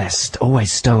ones, there's always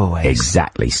stowaways.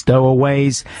 Exactly.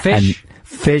 Stowaways. Fish. And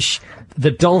fish. The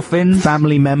dolphins.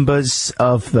 Family members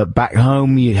of the back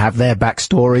home, you have their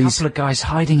backstories. A couple of guys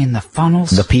hiding in the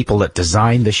funnels. The people that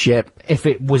designed the ship. If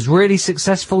it was really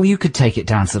successful, you could take it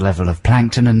down to the level of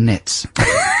Plankton and Nits.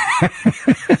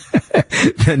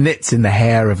 The nits in the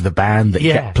hair of the band that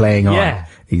kept playing on. Yeah.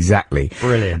 Exactly.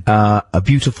 Brilliant. A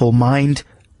Beautiful Mind,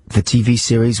 the TV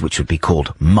series, which would be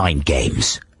called Mind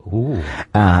Games. Ooh.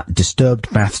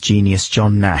 Disturbed maths genius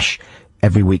John Nash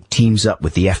every week teams up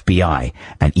with the FBI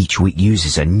and each week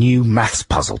uses a new maths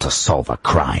puzzle to solve a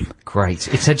crime.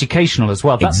 Great. It's educational as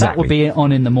well. That would be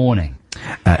on in the morning.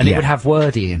 And it would have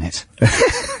Wordy in it.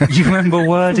 You remember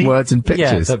Wordy? Words and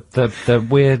pictures. Yeah, the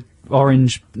weird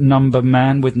orange number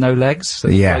man with no legs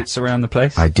that floats around the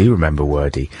place. I do remember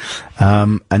Wordy.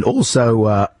 And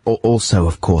also,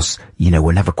 of course, you know,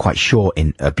 we're never quite sure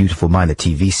in A Beautiful Mind, the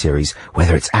TV series,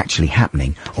 whether it's actually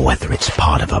happening or whether it's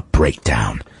part of a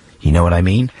breakdown. You know what I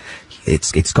mean?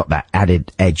 It's got that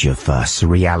added edge of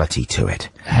surreality to it.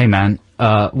 Hey man,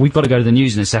 we've got to go to the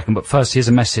news in a second, but first here's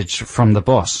a message from the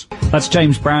boss. That's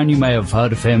James Brown. You may have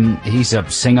heard of him. He's a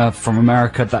singer from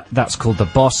America. That's called The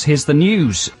Boss. Here's the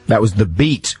news. That was The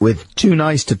Beat with Too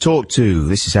Nice to Talk To.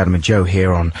 This is Adam and Joe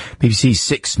here on BBC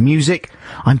 6 Music.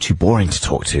 I'm too boring to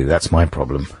talk to. That's my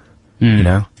problem. You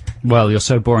know? Well, you're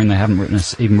so boring they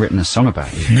haven't even written a song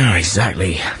about you. No,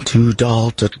 exactly. Too dull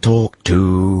to talk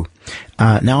to.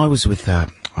 Now I was with,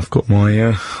 I've got my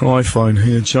iPhone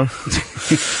here, Joe.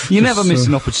 You never miss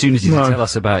an opportunity to tell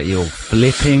us about your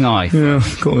flipping iPhone. Yeah,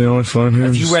 I've got the iPhone here.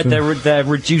 Have you read they're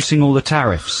reducing all the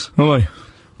tariffs? Are they?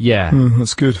 Yeah.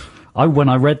 That's good. When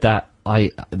I read that,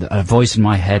 a voice in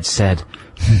my head said,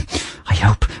 I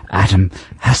hope Adam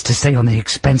has to stay on the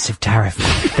expensive tariff.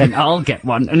 Then I'll get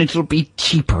one and it'll be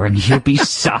cheaper and he'll be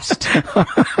sussed.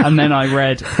 And then I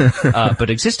read,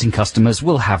 but existing customers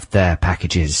will have their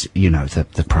packages, you know, the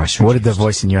price reduced. What did the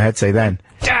voice in your head say then?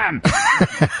 Damn!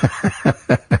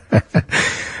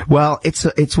 Well,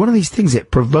 it's one of these things.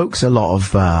 It provokes a lot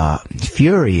of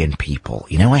fury in people.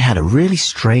 You know, I had a really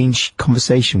strange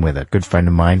conversation with a good friend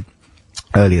of mine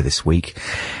earlier this week,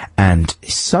 and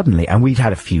suddenly, and we'd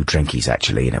had a few drinkies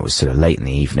actually, and it was sort of late in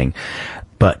the evening,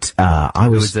 but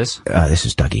Who was this? This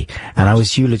was Dougie, and I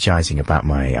was eulogizing about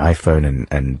my iPhone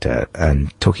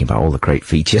and talking about all the great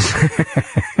features.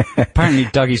 Apparently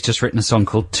Dougie's just written a song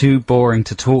called Too Boring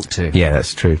to Talk To. Yeah,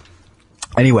 that's true.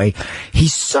 Anyway, he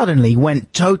suddenly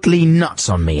went totally nuts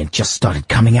on me and just started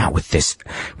coming out with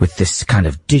this kind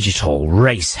of digital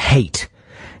race hate.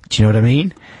 Do you know what I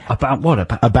mean? About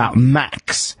what? About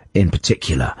Macs in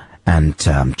particular. And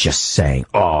just saying,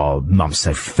 oh, Mum's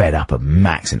so fed up of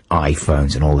Macs and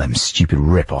iPhones and all them stupid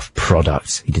rip-off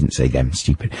products. He didn't say them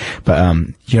stupid, but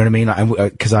you know what I mean?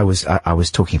 Like, because I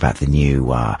was talking about the new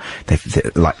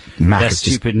like Mac. Their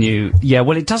stupid new. Yeah,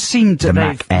 well, it does seem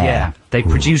that they've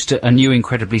produced a new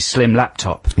incredibly slim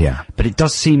laptop. Yeah, but it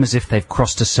does seem as if they've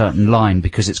crossed a certain line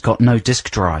because it's got no disk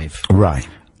drive. Right.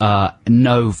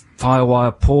 No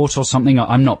Firewire port or something.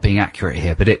 I'm not being accurate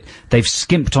here, but they've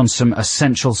skimped on some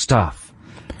essential stuff.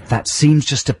 That seems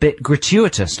just a bit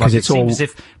gratuitous. Like it seems as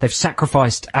if they've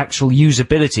sacrificed actual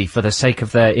usability for the sake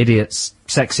of their idiot's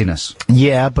sexiness.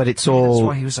 Yeah, but it's all... That's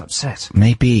why he was upset.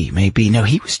 Maybe. No,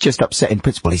 he was just upset in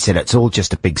principle. He said it's all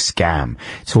just a big scam.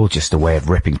 It's all just a way of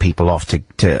ripping people off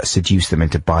to seduce them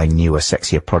into buying newer,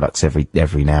 sexier products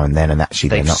every now and then, and actually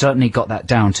they've certainly got that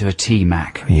down to a T,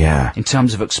 Mac. Yeah. In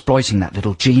terms of exploiting that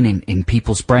little gene in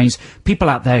people's brains. People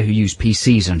out there who use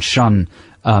PCs and shun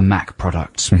Mac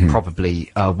products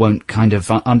probably won't kind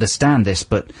of understand this,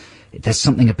 but there's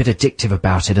something a bit addictive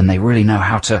about it, and they really know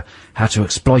how to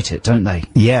exploit it, don't they?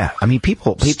 Yeah, I mean,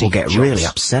 people get really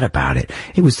upset about it.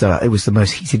 It was the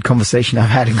most heated conversation I've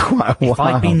had in quite a while. If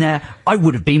I'd been there, I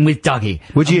would have been with Dougie.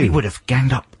 Would you? We would have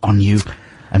ganged up on you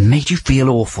and made you feel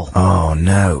awful. Oh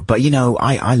no, but you know,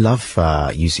 I love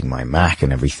using my Mac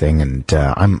and everything, and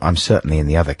I'm certainly in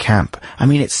the other camp. I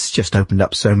mean, it's just opened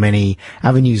up so many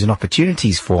avenues and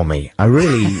opportunities for me. I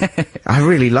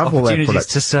really love all their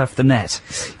products. To surf the net.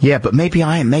 Yeah, but maybe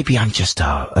I'm just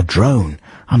a drone.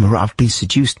 I've been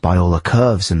seduced by all the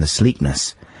curves and the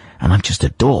sleekness, and I'm just a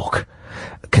dork.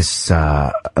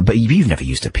 But you've never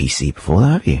used a PC before,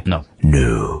 have you? No.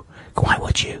 No. Why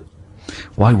would you?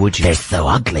 Why would you? They're so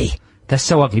ugly. They're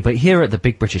so ugly, but here at the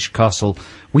Big British Castle,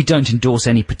 we don't endorse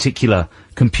any particular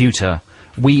computer.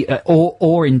 We,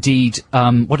 or indeed,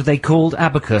 what are they called?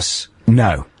 Abacus.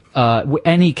 No.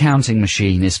 Any counting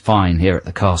machine is fine here at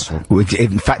the castle.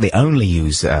 In fact, they only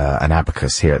use an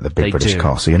abacus here at the Big British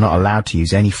Castle. You're not allowed to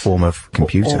use any form of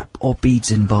computer. Or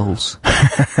beads in bowls.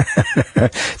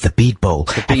 The bead bowl.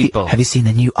 The bead bowl. Have you seen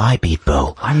the new iBead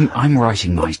bowl? I'm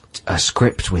writing my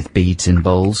script with beads in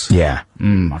bowls. Yeah.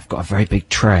 I've got a very big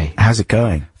tray. How's it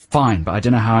going? Fine, but I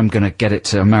don't know how I'm going to get it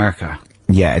to America.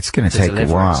 Yeah, it's going to take a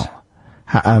while.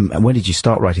 When did you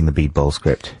start writing the bead bowl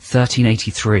script?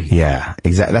 1383. Yeah,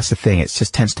 exactly. That's the thing. It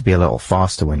just tends to be a little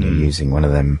faster when you're using one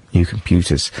of them new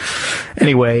computers.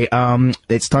 Anyway,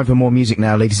 it's time for more music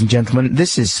now, ladies and gentlemen.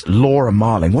 This is Laura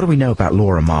Marling. What do we know about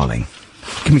Laura Marling?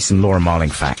 Give me some Laura Marling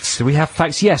facts. Do we have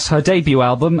facts? Yes, her debut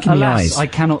album, Alas, I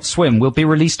Cannot Swim, will be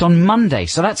released on Monday.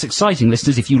 So that's exciting,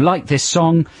 listeners. If you like this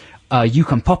song, you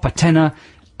can pop a tenner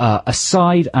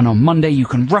aside, and on Monday you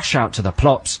can rush out to the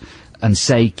plops and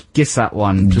say, guess that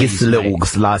one, please. Guess a little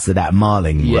slice of that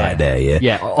Marling right there, yeah?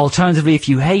 Yeah, alternatively, if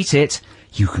you hate it,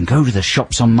 you can go to the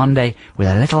shops on Monday with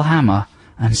a little hammer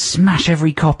and smash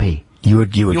every copy. You'll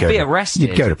be arrested.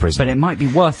 You'd go to prison. But it might be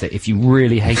worth it if you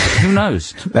really hate it. Who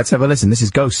knows? Let's have a listen. This is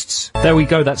Ghosts. There we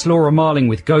go. That's Laura Marling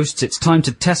with Ghosts. It's time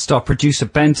to test our producer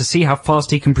Ben to see how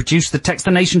fast he can produce the Text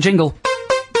the Nation jingle.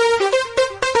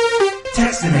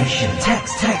 Text the nation.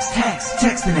 Text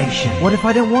the nation. What if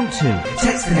I don't want to?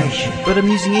 Text the nation. But I'm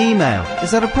using email.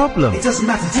 Is that a problem? It doesn't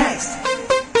matter, text.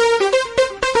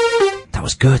 That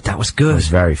was good. That was good. It was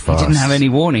very fast. He didn't have any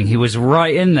warning. He was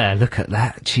right in there. Look at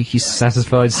that cheeky,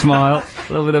 satisfied smile.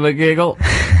 A little bit of a giggle.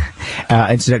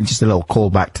 Incidentally, just a little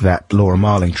callback to that Laura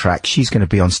Marling track. She's going to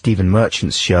be on Stephen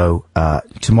Merchant's show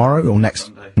tomorrow or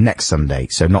next Sunday.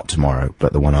 So not tomorrow,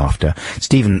 but the one after.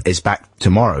 Stephen is back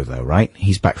tomorrow, though, right?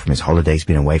 He's back from his holidays,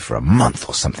 been away for a month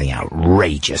or something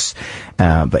outrageous.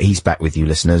 But he's back with you,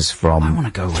 listeners,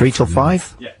 from 3 till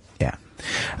 5. Yeah. Yeah.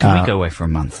 Can we go away for a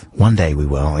month? One day we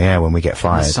will, yeah, when we get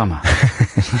fired. In the summer.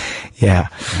 Yeah.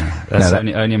 That's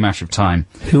only a matter of time.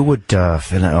 Who would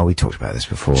fill it? Oh, we talked about this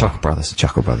before. Chuckle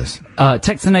Brothers.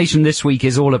 Text the Nation this week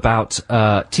is all about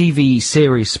TV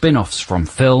series spin-offs from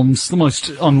films, the most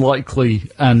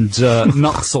unlikely and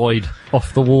nutsoid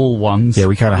off-the-wall ones. Yeah,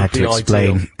 we kind of had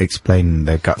to explain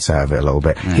the guts out of it a little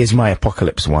bit. Yeah. Here's my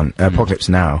Apocalypse one. Apocalypse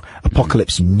Now.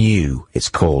 Apocalypse New, it's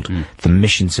called. The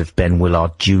Missions of Ben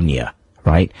Willard Jr.,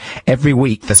 right? Every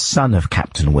week, the son of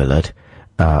Captain Willard,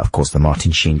 of course, the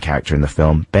Martin Sheen character in the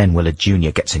film, Ben Willard Jr.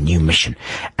 gets a new mission,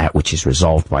 which is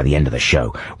resolved by the end of the show.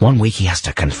 One week he has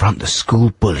to confront the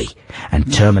school bully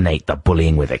and terminate the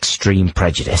bullying with extreme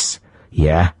prejudice.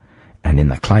 Yeah? And in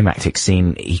the climactic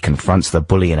scene, he confronts the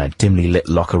bully in a dimly lit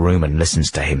locker room and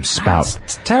listens to him spout.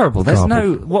 It's terrible. There's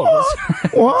no...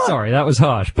 What? Sorry, that was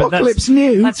harsh. But Apocalypse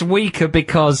New? That's weaker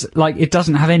because, like, it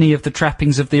doesn't have any of the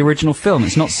trappings of the original film.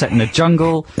 It's not set in a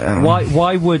jungle.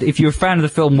 Why would... If you're a fan of the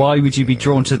film, why would you be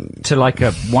drawn to like,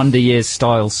 a Wonder Years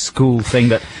style school thing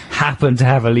that happened to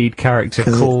have a lead character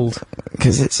called...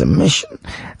 Because it's a mission.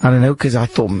 I don't know, because I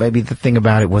thought maybe the thing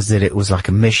about it was that it was like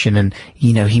a mission and,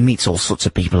 you know, he meets all sorts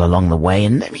of people along the way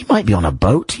and he might be on a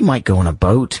boat. He might go on a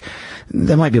boat.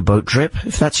 There might be a boat trip,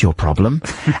 if that's your problem.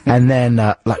 And then,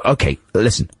 okay,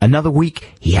 listen, another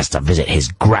week, he has to visit his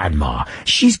grandma.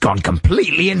 She's gone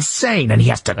completely insane and he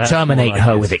has to terminate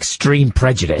her with extreme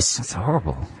prejudice. That's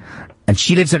horrible. And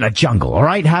she lives in a jungle,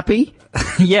 alright, happy?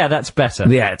 Yeah, that's better.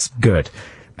 Yeah, it's good.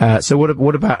 So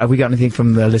what about, have we got anything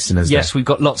from the listeners? Yes, we've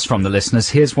got lots from the listeners.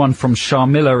 Here's one from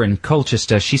Sharmila in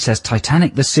Colchester. She says,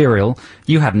 Titanic the serial.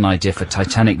 You had an idea for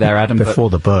Titanic there, Adam. Before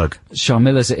the Berg.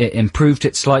 Sharmila's improved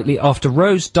it slightly. After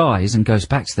Rose dies and goes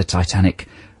back to the Titanic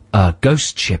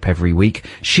ghost ship every week,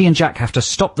 she and Jack have to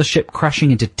stop the ship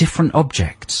crashing into different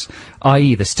objects,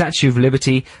 i.e. the Statue of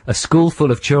Liberty, a school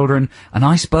full of children, an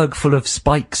iceberg full of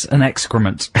spikes and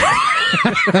excrement.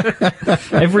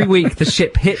 Every week the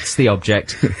ship hits the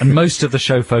object and most of the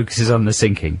show focuses on the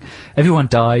sinking. Everyone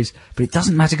dies, but it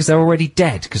doesn't matter because they're already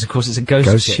dead, because of course it's a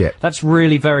ghost ship. That's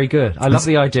really very good. I love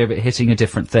the idea of it hitting a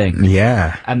different thing.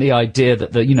 Yeah. And the idea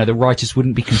that the writers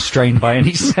wouldn't be constrained by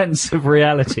any sense of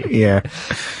reality. Yeah.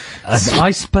 An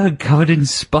iceberg covered in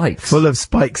spikes. Full of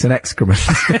spikes and excrement.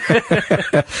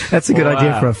 That's a good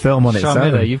idea for a film on its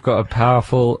own. You've got a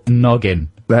powerful noggin.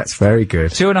 That's very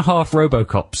good. 2.5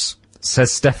 Robocops,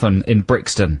 says Stefan in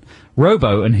Brixton.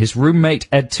 Robo and his roommate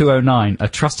Ed 209 are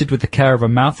trusted with the care of a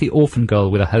mouthy orphan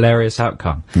girl with a hilarious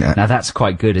outcome. Yeah. Now that's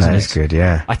quite good, isn't it? That's good,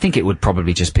 yeah. I think it would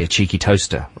probably just be a cheeky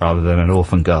toaster rather than an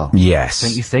orphan girl. Yes.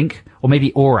 Don't you think? Or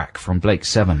maybe Aurak from Blake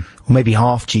 7. Or maybe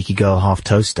half cheeky girl, half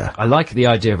toaster. I like the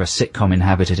idea of a sitcom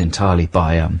inhabited entirely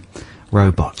by,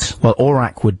 robots. Well,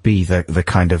 Aurak would be the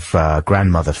kind of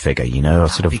grandmother figure, you know,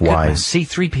 sort of wise.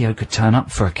 C-3PO could turn up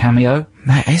for a cameo.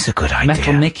 That is a good idea.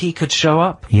 Metal Mickey could show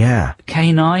up. Yeah.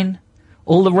 K9.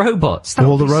 All the robots.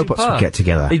 All the robots would get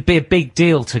together. It'd be a big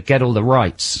deal to get all the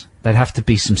rights. There'd have to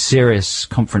be some serious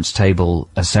conference table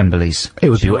assemblies. It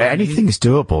would be anything's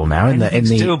doable now in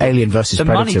the Alien versus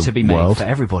Predator world. The money to be made for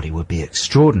everybody would be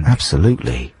extraordinary.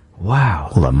 Absolutely.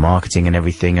 Wow. All the marketing and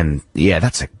everything, and yeah,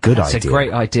 that's a good idea. That's a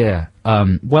great idea.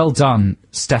 Well done,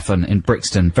 Stefan in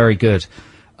Brixton. Very good.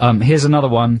 Here's another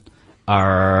one.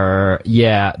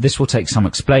 Yeah, this will take some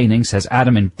explaining, says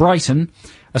Adam in Brighton.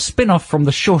 A spin-off from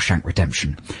The Shawshank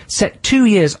Redemption, set 2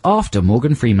 years after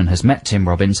Morgan Freeman has met Tim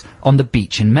Robbins on the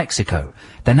beach in Mexico.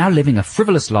 They're now living a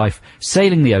frivolous life,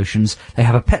 sailing the oceans. They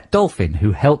have a pet dolphin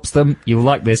who helps them, you'll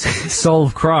like this,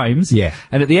 solve crimes. Yeah.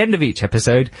 And at the end of each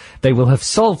episode, they will have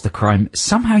solved the crime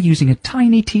somehow using a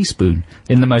tiny teaspoon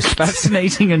in the most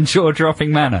fascinating and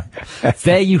jaw-dropping manner.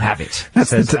 There you have it. That's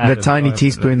the tiny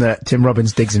teaspoon that Tim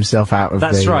Robbins digs himself out of.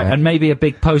 That's right, and maybe a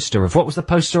big poster of, what was the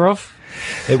poster of?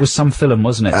 It was some film,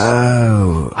 wasn't it?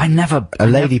 Oh. A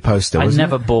lady poster, wasn't it? I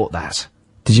never bought that.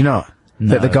 Did you not?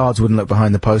 No. That the guards wouldn't look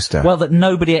behind the poster? Well, that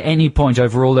nobody at any point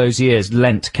over all those years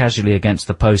leant casually against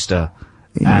the poster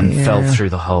and fell through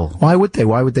the hole. Why would they?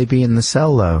 Why would they be in the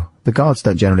cell, though? The guards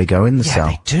don't generally go in the cell.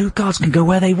 Yeah, they do. Guards can go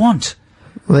where they want.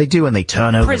 Well, they do when they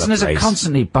turn over Prisoners the place. are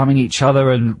constantly bumming each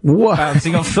other and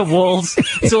bouncing off the walls.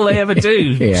 It's all they ever do.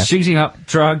 Yeah. Shooting up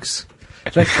drugs.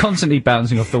 They're constantly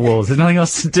bouncing off the walls. There's nothing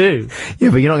else to do.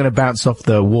 Yeah, but you're not going to bounce off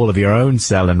the wall of your own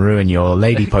cell and ruin your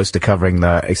lady poster covering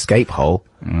the escape hole.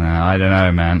 No, I don't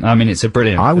know, man. I mean, it's a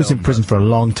brilliant I was film, in prison for a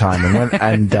long time,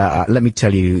 and let me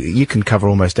tell you, you can cover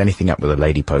almost anything up with a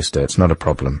lady poster. It's not a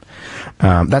problem.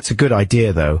 That's a good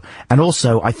idea, though. And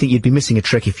also, I think you'd be missing a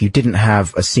trick if you didn't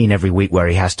have a scene every week where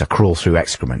he has to crawl through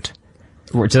excrement.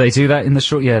 Do they do that in the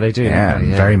short? Yeah, they do. Yeah,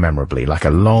 very memorably, like a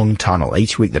long tunnel.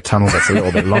 Each week the tunnel gets a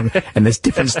little bit longer, and there's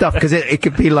different stuff, because it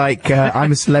could be like,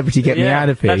 I'm a celebrity, get me out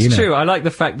of here. That's true. I like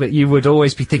the fact that you would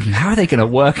always be thinking, how are they going to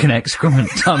work an excrement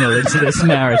tunnel into this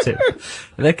narrative?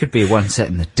 There could be one set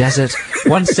in the desert,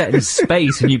 one set in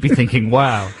space, and you'd be thinking,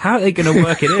 wow, how are they going to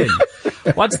work it in?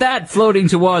 What's that floating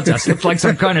towards us? Looks like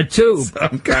some kind of tube.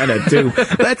 Some kind of tube.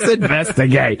 Let's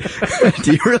investigate.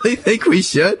 Do you really think we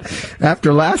should?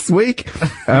 After last week?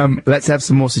 Let's have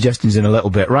some more suggestions in a little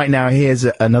bit. Right now, here's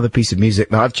another piece of music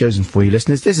that I've chosen for you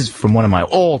listeners. This is from one of my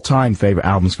all-time favorite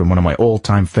albums from one of my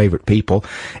all-time favorite people.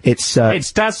 It's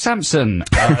Daz Sampson.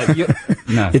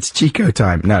 No. It's Chico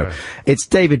time. No. It's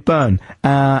David Byrne.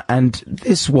 And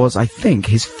this was, I think,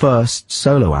 his first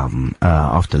solo album,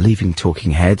 after leaving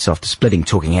Talking Heads, after splitting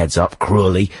Talking Heads up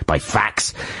cruelly by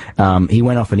fax. He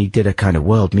went off and he did a kind of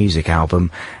world music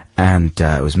album, and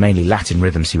it was mainly Latin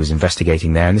rhythms he was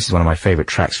investigating there, and this is one of my favourite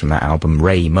tracks from that album,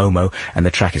 Ray Momo, and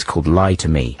the track is called Lie to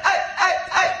Me.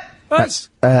 That's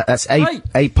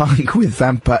A-Punk with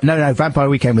Vampire... No, Vampire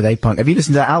Weekend with A-Punk. Have you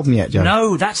listened to that album yet, Joe?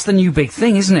 No, that's the new big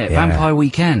thing, isn't it? Yeah. Vampire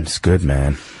Weekend. It's good,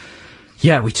 man.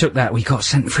 Yeah, we took that. We got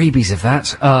sent freebies of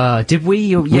that. Did we?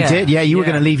 Yeah. We did, yeah. You were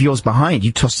going to leave yours behind.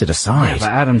 You tossed it aside.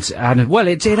 Yeah, but Adam, well,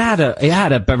 it had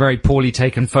a very poorly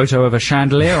taken photo of a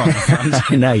chandelier on the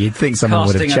front. I know, you'd think someone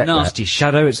would have checked that. Casting a nasty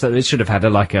shadow. It should have had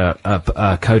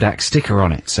a Kodak sticker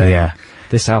on it. So yeah.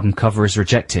 This album cover is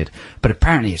rejected, but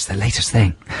apparently it's the latest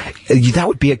thing. That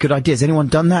would be a good idea. Has anyone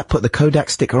done that? Put the Kodak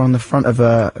sticker on the front of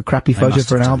a crappy photo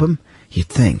for an album? You'd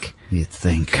think.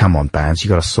 Come on, bands, you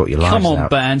got to sort your lives out. Come on,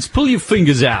 bands, pull your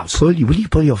fingers out. Will you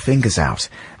pull your fingers out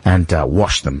and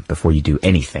wash them before you do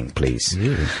anything, please?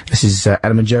 Yeah. This is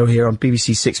Adam and Joe here on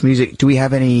BBC Six Music. Do we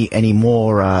have any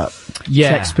more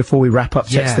text before we wrap up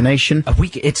Text the Nation?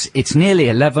 It's nearly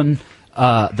 11.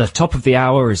 The top of the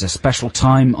hour is a special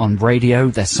time on radio.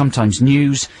 There's sometimes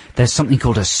news. There's something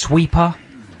called a sweeper.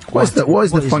 What is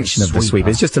the function of the sweeper?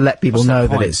 It's just to let people know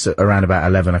that it's around about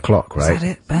 11 o'clock, right? Is that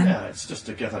it, Ben? Yeah, it's just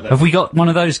to get 11. Have we got one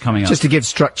of those coming up? Just to give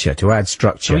structure, to add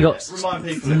structure. Remind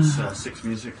people it's Six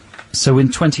Music. So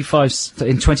in 20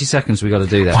 seconds we got to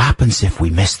do that. What happens if we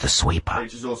miss the sweeper? It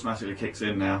just automatically kicks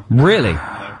in now. Really?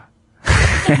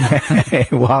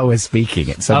 While we're speaking,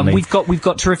 it suddenly... We've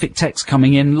got terrific text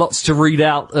coming in, lots to read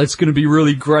out. It's going to be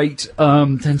really great.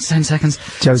 10 seconds.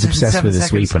 Joe's obsessed with the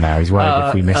sweeper now. He's worried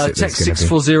if we miss it. Text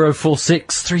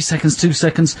 64046, 3 seconds, 2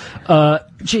 seconds.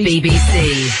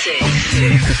 BBC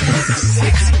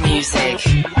Six Music.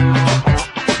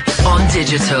 On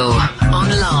digital,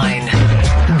 online.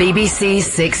 BBC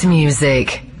Six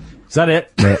Music. Is that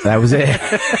it? Yeah, that was it.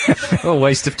 Oh,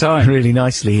 waste of time. Really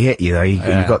nicely hit you, though. You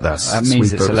got that. That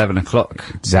means it's 11 o'clock.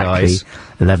 Exactly. Guys.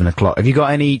 11 o'clock. Have you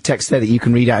got any text there that you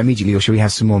can read out immediately, or should we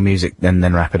have some more music and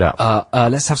then wrap it up?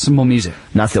 Let's have some more music.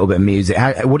 Nice little bit of music.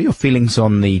 What are your feelings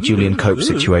on the Julian Cope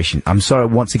situation? I'm sorry,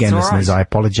 once again, listeners, I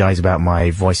apologise about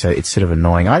my voice. It's sort of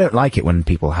annoying. I don't like it when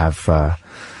people have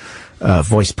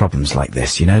voice problems like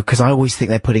this, you know, because I always think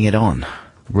they're putting it on.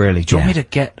 Really? Do you want me to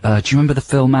get... do you remember the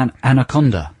film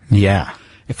Anaconda? Yeah.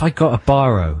 If I got a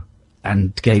baro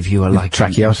and gave you a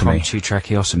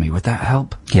tracheotomy, would that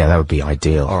help? Yeah, that would be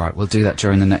ideal. All right, we'll do that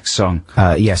during the next song.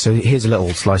 So here's a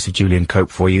little slice of Julian Cope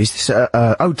for you. Is this,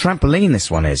 Trampoline this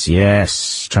one is.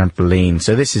 Yes, Trampoline.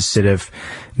 So this is sort of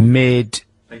mid...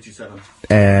 87.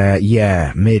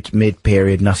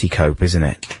 Mid-period Nutty Cope, isn't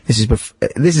it? This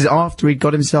is after he'd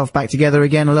got himself back together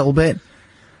again a little bit,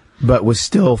 but was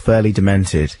still fairly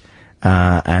demented.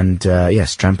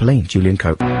 Yes, Trampoline, Julian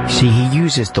Cope. See, he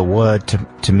uses the word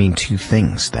to mean two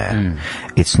things there.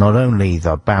 It's not only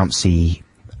the bouncy,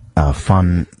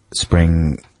 fun,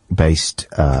 spring-based,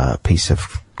 piece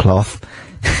of cloth.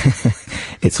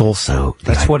 It's also...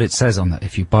 That's what it says on the...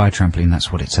 If you buy a trampoline,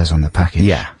 that's what it says on the package.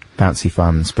 Yeah. Bouncy,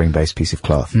 fun, spring-based piece of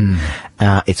cloth.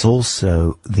 It's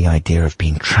also the idea of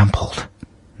being trampled.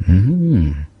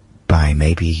 By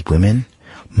maybe women,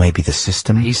 maybe the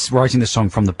system. He's writing the song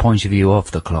from the point of view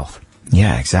of the cloth.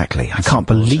 Yeah, exactly. I can't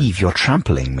believe you're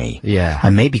trampling me. Yeah. I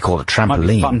may be called a trampoline. Might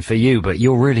be fun for you, but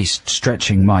you're really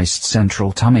stretching my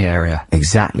central tummy area.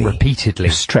 Exactly. Repeatedly.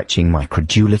 You're stretching my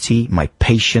credulity, my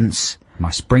patience.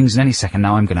 My spring's in any second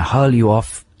now. I'm going to hurl you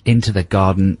off into the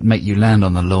garden, make you land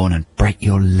on the lawn and break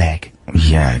your leg.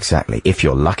 Yeah, exactly. If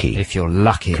you're lucky. If you're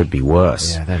lucky. Could be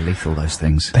worse. Yeah, they're lethal, those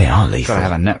things. They are lethal. Gotta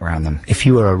have a net around them. If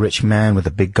you were a rich man with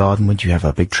a big garden, would you have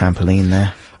a big trampoline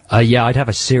there? Yeah, I'd have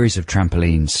a series of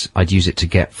trampolines. I'd use it to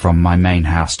get from my main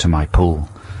house to my pool.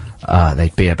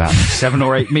 They'd be about 7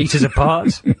 or 8 meters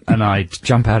apart, and I'd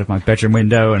jump out of my bedroom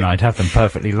window, and I'd have them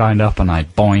perfectly lined up, and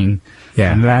I'd boing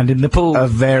and land in the pool.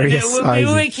 Of various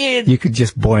sizes. Wicked. You could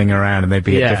just boing around, and they'd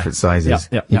be at different sizes.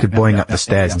 You could boing up the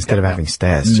stairs instead of having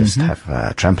stairs. Just have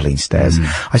trampoline stairs.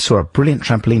 I saw a brilliant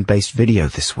trampoline-based video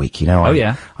this week. You know,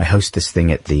 I host this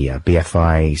thing at the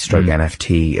BFI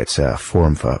 /NFT. It's a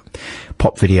forum for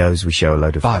pop videos. We show a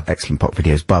load of excellent pop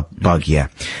videos. Bug, yeah.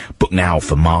 Book now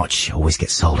for March. Always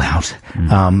get sold out.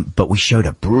 But we showed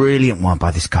a brilliant one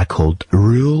by this guy called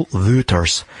Roel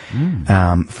Wouters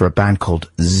for a band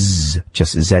called Zzz,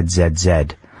 just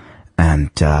ZZZ.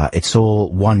 And it's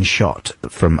all one shot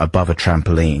from above a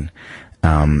trampoline.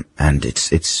 And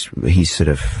he's sort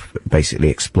of basically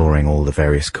exploring all the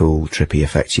various cool, trippy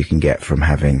effects you can get from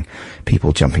having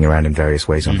people jumping around in various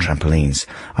ways on trampolines.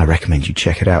 I recommend you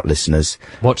check it out, listeners.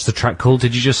 What's the track called,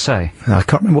 did you just say? I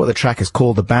can't remember what the track is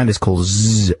called. The band is called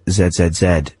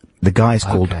ZZZ. The guy's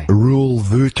called Roel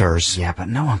Wouters. Yeah, but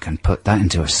no one can put that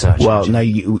into a search. Well, no,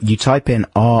 you type in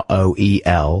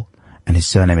ROEL, and his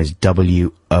surname is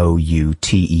WOUTERS.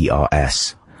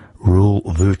 Roel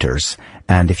Wouters.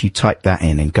 And if you type that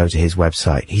in and go to his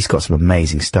website, he's got some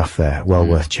amazing stuff there. Well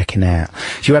worth checking out.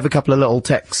 Do you have a couple of little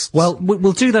texts? Well,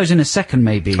 we'll do those in a second,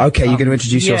 maybe. Okay, you're going to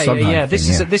introduce your Sondheim Yeah,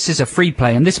 this is a free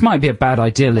play, and this might be a bad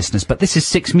idea, listeners, but this is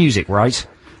 6 Music, right?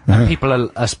 And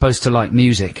people are supposed to like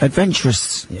music.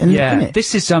 Adventurous.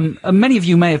 This is, many of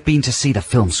you may have been to see the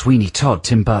film Sweeney Todd,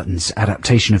 Tim Burton's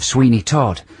adaptation of Sweeney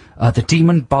Todd, The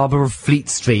Demon Barber of Fleet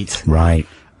Street. Right.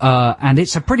 And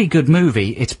it's a pretty good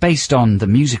movie. It's based on the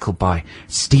musical by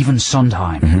Stephen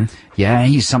Sondheim. Yeah,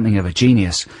 he's something of a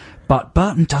genius. But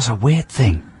Burton does a weird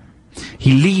thing.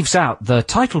 He leaves out the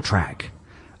title track,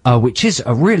 which is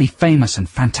a really famous and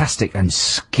fantastic and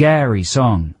scary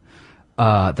song.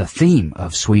 The theme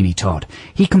of Sweeney Todd.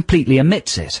 He completely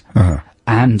omits it.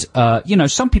 And, you know,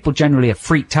 some people generally are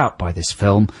freaked out by this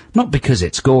film, not because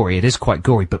it's gory, it is quite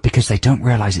gory, but because they don't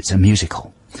realize it's a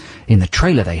musical. In the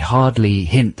trailer, they hardly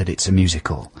hint that it's a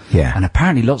musical. Yeah. And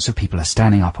apparently lots of people are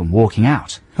standing up and walking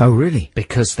out. Oh, really?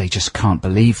 Because they just can't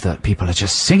believe that people are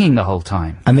just singing the whole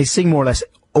time. And they sing more or less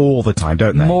all the time,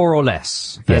 don't they? More or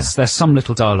less. There's some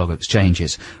little dialogue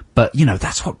exchanges. But, you know,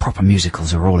 that's what proper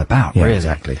musicals are all about, really.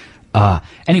 Exactly.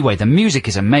 Anyway, the music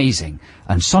is amazing,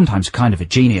 and sometimes kind of a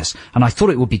genius, and I thought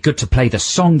it would be good to play the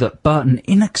song that Burton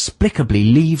inexplicably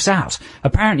leaves out.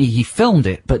 Apparently he filmed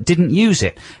it, but didn't use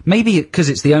it. Maybe because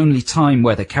it's the only time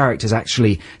where the characters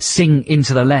actually sing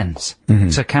into the lens,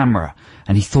 to camera,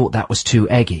 and he thought that was too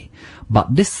eggy.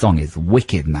 But this song is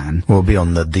wicked, man. Will be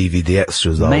on the DVD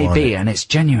extras, though. Maybe, and it's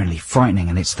genuinely frightening,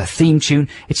 and it's the theme tune.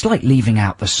 It's like leaving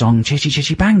out the song Chitty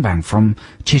Chitty Bang Bang from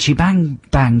Chitty Bang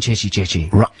Bang Chitty Chitty.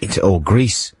 Right, or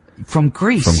Grease. From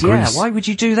Grease, Grease. Why would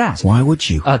you do that? Why would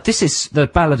you? This is the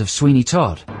Ballad of Sweeney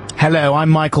Todd. Hello, I'm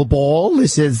Michael Ball.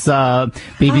 This is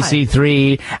BBC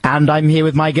Three, and I'm here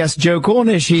with my guest Joe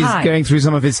Cornish. He's going through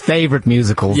some of his favourite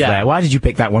musicals there. Why did you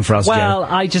pick that one for us, Joe? Well,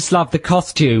 I just love the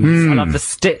costumes. I love the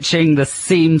stitching, the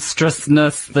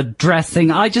seamstressness, the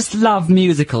dressing. I just love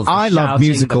musicals. I love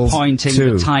musicals the pointing,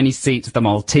 too. the tiny seats, the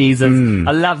Maltesers.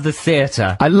 I love the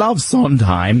theatre. I love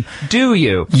Sondheim. Do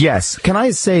you? Yes. Can I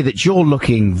say that you're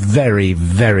looking very,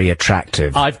 very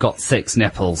attractive? I've got 6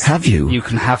 nipples. Have you? You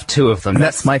can have 2 of them. And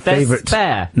that's my favourite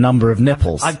spare. number of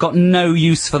nipples. I've got no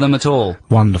use for them at all.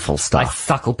 Wonderful I stuff.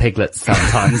 suckle piglets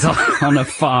sometimes on a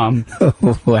farm.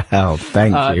 Well,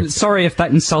 thank you. Sorry if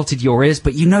that insulted your ears,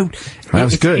 but you know, That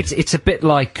was good. It's a bit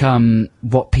like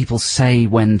what people say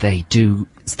when they do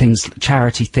things,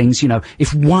 charity things. You know,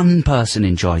 if one person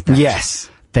enjoyed that, Yes.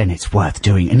 then it's worth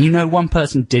doing. And you know, one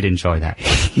person did enjoy that.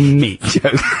 Me.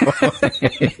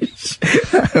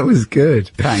 That was good.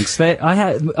 Thanks. I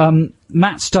had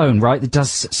Matt Stone, right, that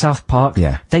does South Park.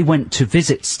 Yeah. They went to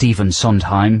visit Stephen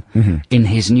Sondheim in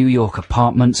his New York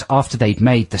apartment after they'd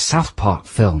made the South Park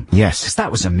film. Yes. 'Cause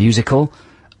that was a musical.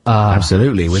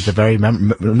 Absolutely, with the very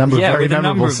number of very with a memorable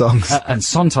number of- songs. and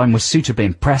Sondheim was suitably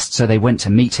impressed, so they went to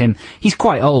meet him. He's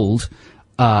quite old,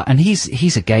 and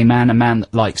he's a gay man, a man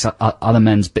that likes other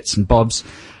men's bits and bobs.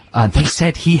 They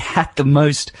said he had the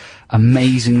most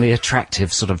amazingly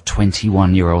attractive sort of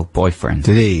 21-year-old boyfriend.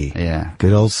 Did he? Yeah.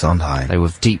 Good old Sondheim. They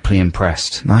were deeply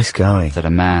impressed Nice going. that a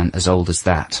man as old as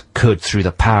that could, through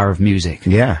the power of music,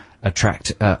 Yeah.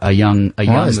 attract a youngling.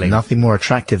 There's nothing more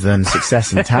attractive than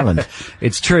success and talent.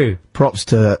 It's true. Props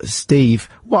to Steve.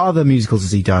 What other musicals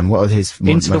has he done? What are his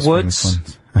Into most the Woods?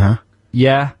 famous ones?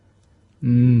 Yeah.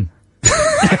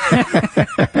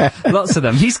 Lots of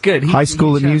them. He's good. High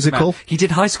School the Musical? He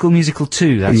did High School Musical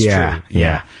too, that's true.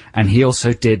 Yeah. And he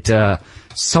also did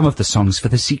some of the songs for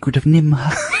The Secret of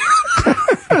Nimha.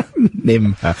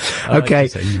 Nimha. Okay.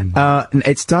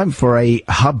 It's time for a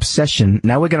hub session.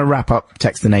 Now we're going to wrap up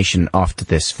Text the Nation after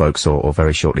this, folks, or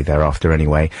very shortly thereafter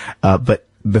anyway. But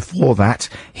before that,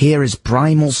 here is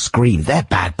Primal Scream. They're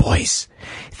bad boys.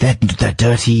 They're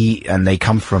dirty, and they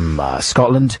come from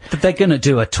Scotland. But they're going to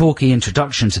do a talky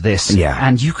introduction to this. Yeah.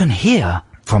 And you can hear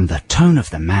from the tone of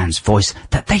the man's voice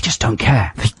that they just don't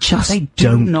care. They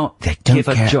don't give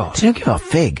a jot. They don't give a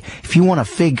fig. If you want a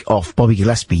fig off Bobby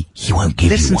Gillespie, he won't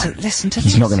give you one. Listen to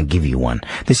He's this. not going to give you one.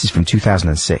 This is from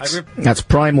 2006. That's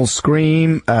Primal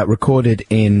Scream, recorded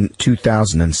in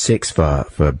 2006 for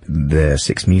the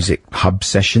Six Music Hub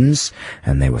sessions,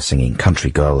 and they were singing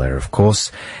Country Girl there, of course.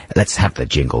 Let's have the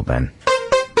jingle, Ben.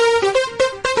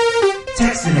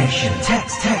 Text the Nation.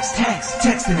 Text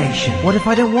the Nation. What if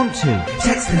I don't want to?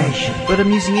 Text the Nation. But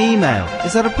I'm using email.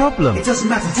 Is that a problem? It doesn't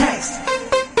matter, text.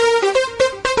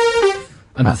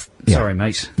 Sorry,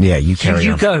 mate. Yeah, you carry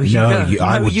you on. go. You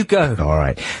go. You go. All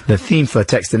right. The theme for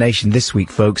Text the Nation this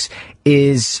week, folks,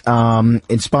 is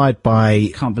inspired by...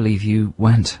 Can't believe you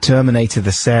went. Terminator,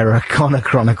 the Sarah Connor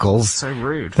Chronicles. So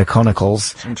rude. The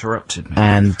Chronicles. Interrupted me.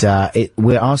 And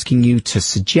we're asking you to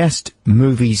suggest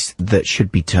movies that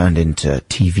should be turned into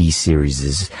TV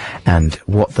series and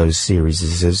what those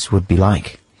series would be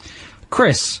like.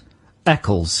 Chris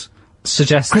Eccles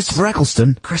suggests... Christopher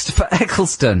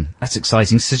Eccleston. That's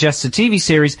exciting. Suggests a TV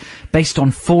series based on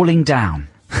Falling Down.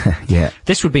 Yeah.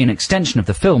 This would be an extension of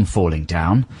the film Falling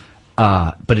Down,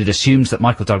 but it assumes that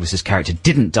Michael Douglas's character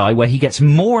didn't die, where he gets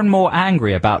more and more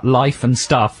angry about life and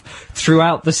stuff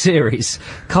throughout the series,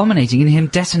 culminating in him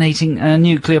detonating a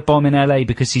nuclear bomb in LA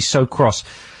because he's so cross.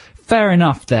 Fair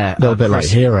enough there. A little bit like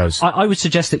Heroes. I would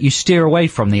suggest that you steer away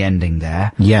from the ending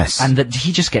there. Yes. And that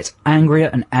he just gets angrier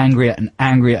and angrier and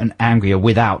angrier and angrier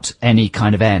without any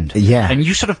kind of end. Yeah. And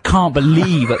you sort of can't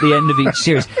believe at the end of each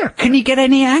series, can he get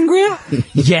any angrier?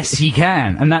 Yes, he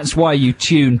can. And that's why you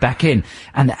tune back in.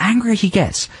 And the angrier he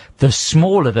gets, the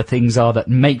smaller the things are that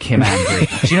make him angry.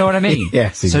 Do you know what I mean?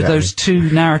 Yes, exactly. So those two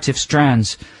narrative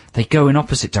strands, they go in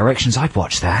opposite directions. I'd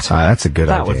watch that. That's a good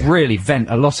idea. That would really vent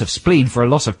a lot of spleen for a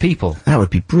lot of people. That would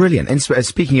be brilliant. And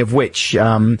speaking of which,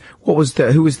 who was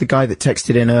the guy that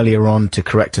texted in earlier on to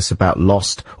correct us about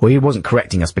Lost? Well, he wasn't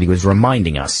correcting us, but he was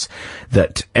reminding us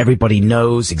that everybody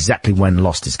knows exactly when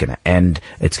Lost is going to end.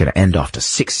 It's going to end after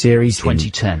 6 series.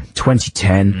 2010.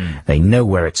 2010. They know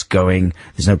where it's going.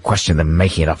 There's no question of them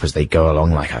making it up as they go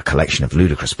along, like a collection of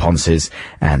ludicrous ponces,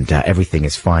 and everything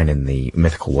is fine in the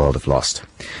mythical world of Lost.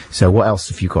 So what else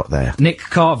have you got there? Nick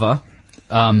Carver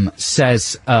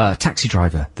says Taxi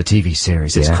Driver, the TV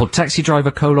series. It's called Taxi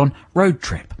Driver: Road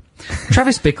Trip.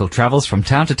 Travis Bickle travels from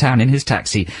town to town in his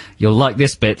taxi. You'll like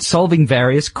this bit, solving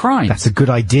various crimes. That's a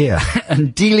good idea.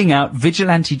 And dealing out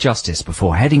vigilante justice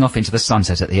before heading off into the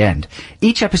sunset at the end.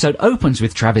 Each episode opens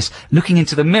with Travis looking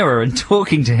into the mirror and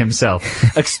talking to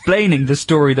himself, explaining the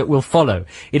story that will follow.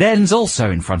 It ends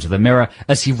also in front of the mirror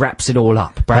as he wraps it all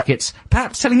up. Brackets,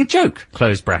 perhaps telling a joke,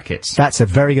 close brackets. That's a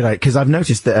very good idea, because I've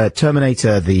noticed that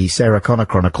Terminator, the Sarah Connor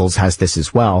Chronicles, has this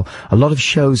as well. A lot of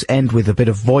shows end with a bit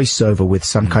of voiceover with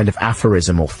some kind of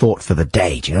aphorism or thought for the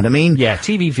day. Do you know what I mean? Yeah,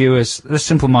 TV viewers, they're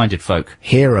simple-minded folk.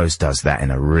 Heroes does that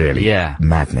in a really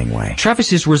maddening way.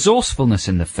 Travis's resourcefulness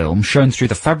in the film, shown through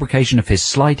the fabrication of his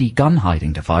slidey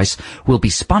gun-hiding device, will be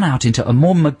spun out into a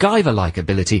more MacGyver-like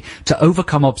ability to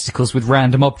overcome obstacles with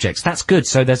random objects. That's good,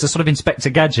 so there's a sort of Inspector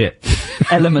Gadget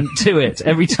element to it.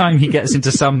 Every time he gets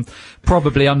into some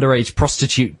probably underage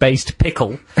prostitute-based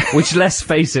pickle, which let's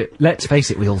face it,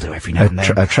 we all do every now and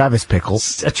then. A Travis pickle.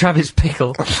 A Travis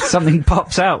pickle. Something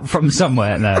pops out from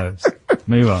somewhere. No,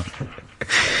 move on.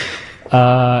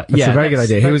 That's a very good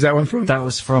idea. Who was that one from? That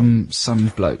was from some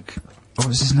bloke. What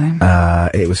was his name?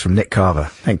 It was from Nick Carver.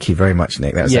 Thank you very much,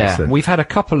 Nick. That was excellent. We've had a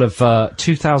couple of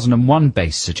 2001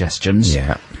 based suggestions.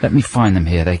 Yeah. Let me find them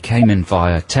here. They came in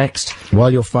via text.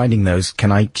 While you're finding those,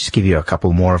 can I just give you a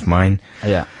couple more of mine?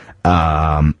 Yeah.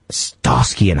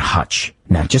 Starsky and Hutch.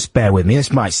 Now, just bear with me. This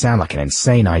might sound like an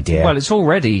insane idea. Well, it's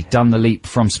already done the leap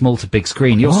from small to big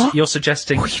screen. You're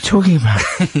suggesting... What are you talking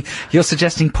about? You're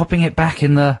suggesting popping it back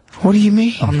in the... What do you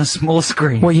mean? On the small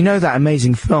screen. Well, you know that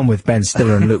amazing film with Ben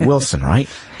Stiller and Luke Wilson, right?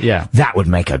 Yeah. That would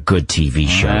make a good TV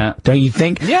show. Don't you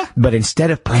think? Yeah. But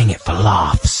instead of playing it for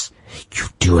laughs, you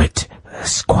do it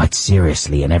quite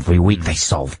seriously, and every week they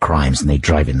solve crimes and they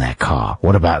drive in their car.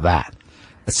 What about that?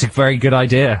 That's a very good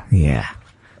idea. Yeah.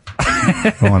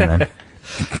 Go on then.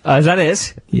 Is that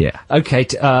it? Yeah. Okay,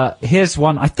 here's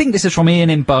one. I think this is from Ian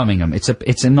in Birmingham.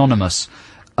 It's anonymous.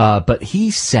 But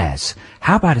he says,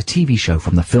 how about a TV show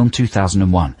from the film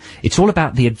 2001? It's all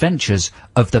about the adventures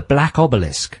of the Black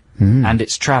Obelisk and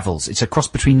its travels. It's a cross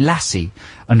between Lassie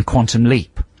and Quantum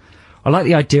Leap. I like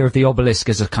the idea of the obelisk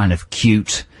as a kind of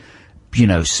cute, you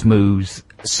know, smooth,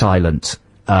 silent,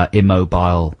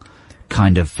 immobile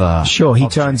kind of sure, he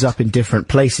object. turns up in different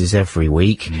places every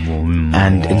week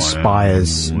and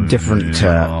inspires different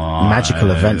magical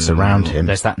events around him.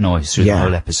 There's that noise through the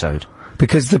whole episode.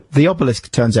 Because the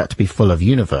obelisk turns out to be full of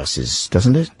universes,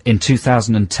 doesn't it? In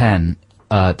 2010,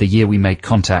 the year we made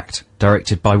contact,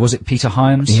 directed by, was it Peter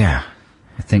Hyams? Yeah.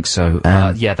 I think so.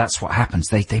 Yeah, that's what happens.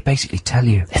 They basically tell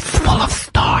you. It's full of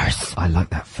stars. I like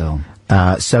that film.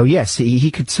 So yes, he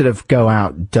could sort of go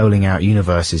out doling out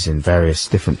universes in various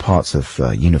different parts of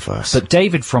universe. But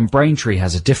David from Braintree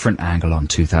has a different angle on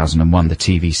 2001, the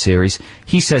TV series.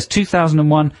 He says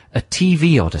 2001, a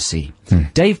TV odyssey.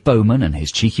 Dave Bowman and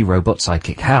his cheeky robot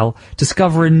sidekick Hal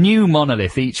discover a new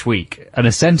monolith each week and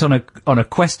are sent on a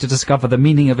quest to discover the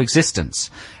meaning of existence.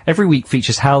 Every week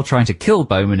features Hal trying to kill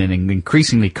Bowman in an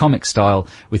increasingly comic style,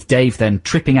 with Dave then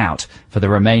tripping out for the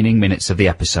remaining minutes of the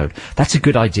episode. That's a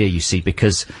good idea, you see,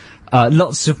 because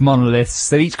lots of monoliths,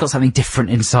 they've each got something different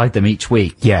inside them each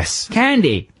week. Yes.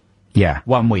 Candy. Yeah.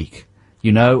 One week.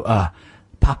 You know,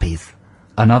 puppies.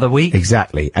 Another week.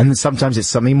 Exactly. And sometimes it's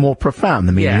something more profound,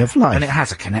 the meaning of life. And it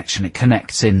has a connection. It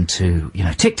connects into, you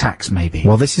know, Tic Tacs maybe.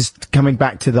 Well, this is coming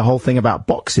back to the whole thing about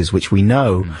boxes, which we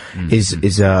know is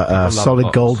a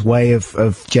solid gold way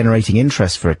of generating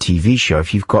interest for a TV show.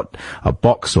 If you've got a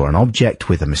box or an object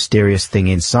with a mysterious thing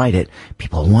inside it,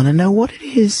 people want to know what it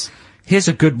is. Here's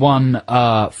a good one,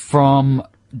 from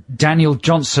Daniel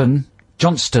Johnston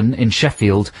in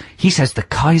Sheffield. He says the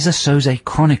Kaiser Soze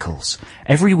Chronicles.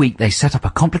 Every week they set up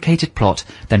a complicated plot,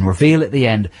 then reveal at the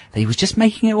end that he was just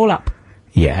making it all up.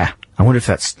 Yeah. I wonder if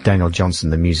that's Daniel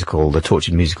Johnston, the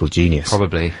tortured musical genius.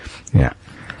 Probably. Yeah.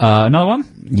 Another one?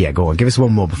 Yeah, go on. Give us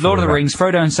one more before Lord of the Rings.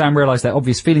 Frodo and Sam realise their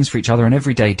obvious feelings for each other and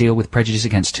every day deal with prejudice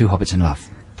against two hobbits in love.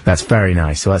 That's very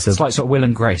nice. So that's it's like sort of Will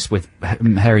and Grace with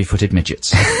hairy-footed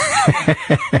midgets.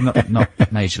 not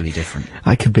majorly different.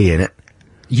 I could be in it.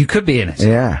 You could be in it.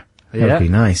 Yeah. That'd be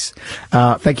nice.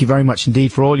 Thank you very much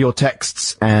indeed for all your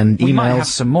texts and emails. We might have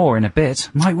some more in a bit,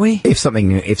 might we? If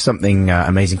something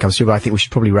amazing comes through, but I think we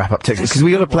should probably wrap up text because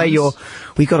we got to play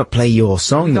your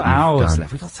song. We've got hours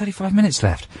left. We've got 35 minutes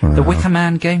left. The Wicker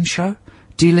Man game show.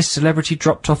 D-list celebrity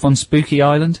dropped off on Spooky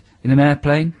Island in an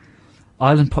airplane.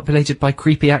 Island populated by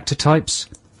creepy actor types.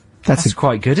 That's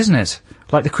quite good, isn't it?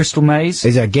 Like the Crystal Maze.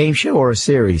 Is it a game show or a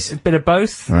series? A bit of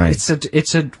both. Right. It's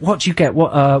a, what do you get?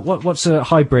 What's a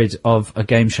hybrid of a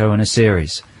game show and a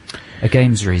series? A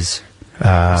gameseries.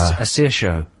 A series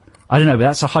show. I don't know, but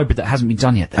that's a hybrid that hasn't been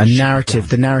done yet. The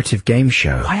narrative game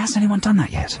show. Why hasn't anyone done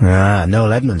that yet?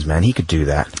 Noel Edmonds, man, he could do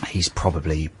that. He's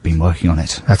probably been working on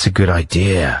it. That's a good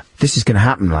idea. This is going to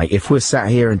happen, like, if we're sat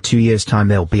here in 2 years' time,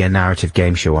 there'll be a narrative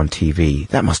game show on TV.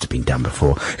 That must have been done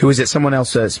before. Who is it? Someone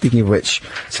else, speaking of which,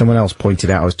 someone else pointed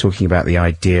out, I was talking about the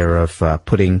idea of,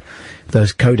 putting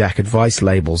those Kodak advice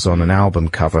labels on an album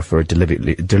cover for a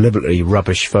deliberately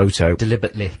rubbish photo.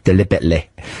 Deliberately.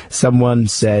 Someone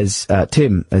says,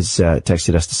 Tim has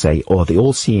texted us to say, the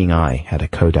all-seeing eye had a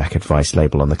Kodak advice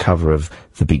label on the cover of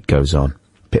The Beat Goes On.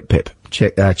 Pip, pip.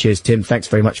 Cheers, Tim. Thanks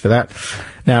very much for that.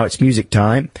 Now it's music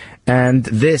time. And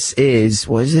this is,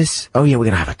 what is this? Oh yeah, we're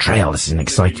going to have a trail. This is an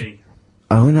exciting...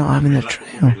 Oh no, I'm in the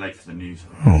trail. Late for the news.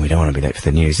 Oh, we don't want to be late for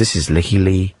the news. This is Licky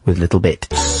Lee with Little Bit.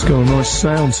 It's got a nice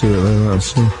sound to it.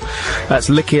 That's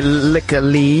Licky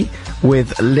Lee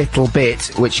with Little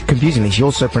Bit, which confusingly she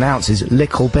also pronounces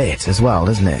Lickle Bit as well,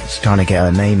 doesn't it? She's trying to get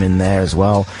her name in there as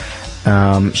well.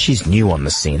 She's new on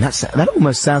the scene. That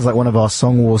almost sounds like one of our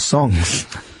Song Wars songs.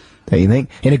 Don't you think?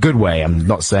 In a good way. I'm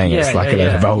not saying it's like a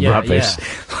load of old rubbish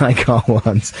like our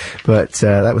ones. But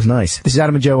that was nice. This is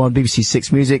Adam and Joe on BBC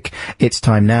Six Music. It's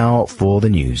time now for the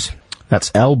news.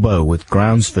 That's Elbow with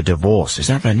Grounds for Divorce. Is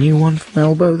that a new one from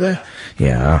Elbow there?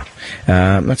 Yeah.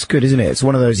 That's good, isn't it? It's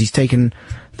one of those, he's taken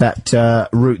that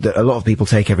route that a lot of people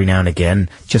take every now and again,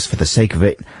 just for the sake of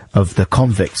it, of the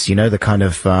convicts, you know, the kind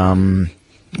of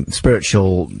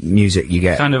spiritual music you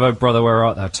get. Kind of "Oh Brother, Where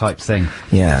Art Thou" type thing.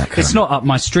 Yeah. It's not up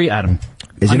my street, Adam.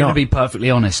 Is it not? I'm going to be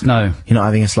perfectly honest, no. You're not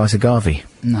having a slice of Garvey?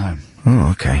 No.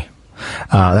 Oh, okay.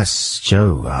 That's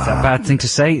Joe. Is that a bad thing to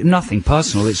say? Nothing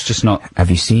personal, it's just not... Have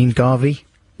you seen Garvey?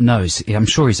 No, I'm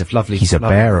sure he's a lovely... He's a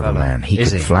bear of a man. He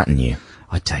could flatten you.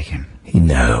 I'd take him.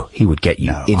 No, he would get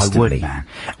you instantly. I would, man.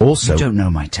 Also, you don't know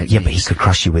my techniques. Yeah, but he could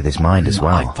crush you with his mind as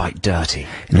well. I'd fight dirty.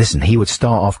 Listen, he would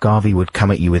start off, Garvey would come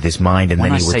at you with his mind, and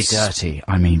when then he would... When I say dirty,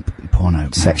 I mean porno.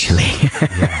 Sexually.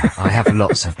 Yeah, I have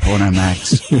lots of porno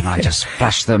mags, and I just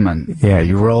flash them, and... Yeah,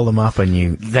 you roll them up and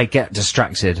you... They get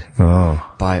distracted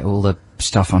by all the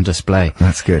stuff on display.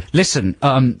 That's good. Listen,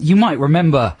 you might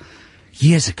remember...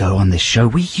 Years ago on this show,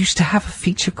 we used to have a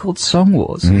feature called Song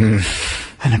Wars.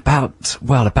 And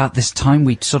about this time,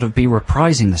 we'd sort of be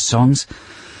reprising the songs.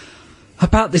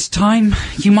 About this time,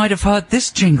 you might have heard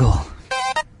this jingle.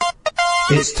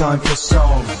 It's time for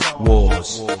Song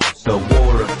Wars, the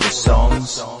war of the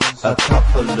songs. A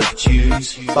couple of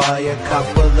tunes by a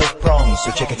couple of prongs,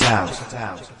 so check it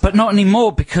out. But not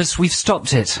anymore, because we've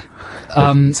stopped it.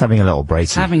 It's having a little break.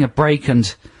 It's having a break,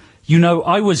 and... You know,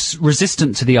 I was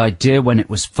resistant to the idea when it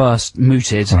was first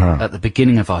mooted at the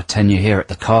beginning of our tenure here at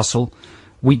the Castle.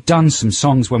 We'd done some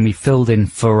songs when we filled in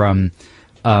for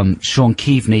Sean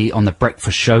Keaveney on the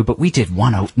Breakfast Show, but we did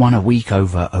one a week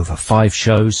over 5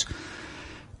 shows.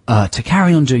 To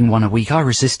carry on doing one a week, I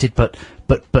resisted, but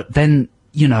then,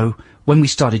 you know, when we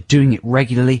started doing it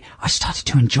regularly, I started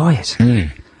to enjoy it.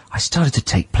 I started to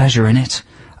take pleasure in it.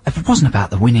 It wasn't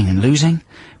about the winning and losing.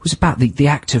 It was about the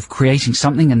act of creating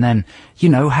something and then, you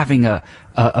know, having a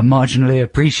marginally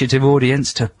appreciative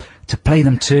audience to play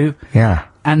them to. Yeah.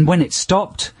 And when it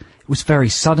stopped, it was very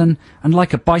sudden, and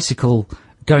like a bicycle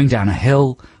going down a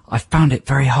hill, I found it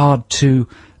very hard to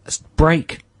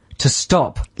brake, to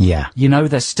stop. Yeah. You know,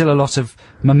 there's still a lot of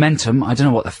momentum. I don't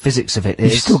know what the physics of it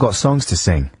is. You've still got songs to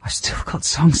sing. I've still got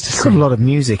songs to sing. Got a lot of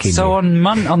music in you. So on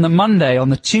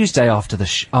the Tuesday after the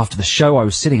show, I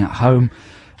was sitting at home,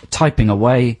 typing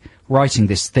away, writing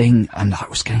this thing, and I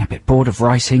was getting a bit bored of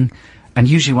writing. And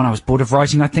usually when I was bored of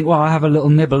writing, I'd think, well, I'll have a little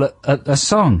nibble at a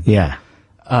song. Yeah.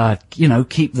 You know,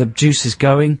 keep the juices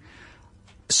going.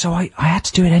 So I had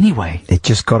to do it anyway. It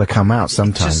just got to come out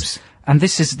sometimes. And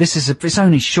this is it's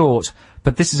only short,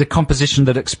 but this is a composition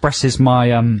that expresses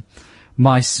my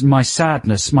my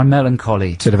sadness, my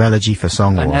melancholy. Sort of elegy for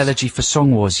Song Wars. An elegy for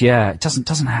Song Wars, yeah. It doesn't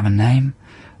have a name.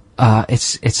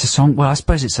 It's a song. Well, I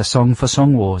suppose it's a song for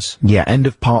Song Wars. Yeah, end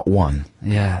of part 1.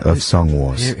 Yeah. Of Song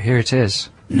Wars. Here it is.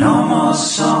 No more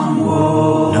Song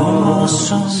Wars. No more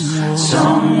Song Wars.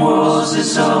 Song Wars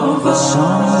is over.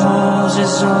 Song Wars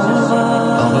is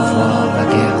over. Au revoir, la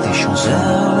guerre des chansons.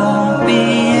 There won't be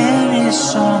any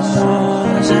Song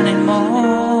Wars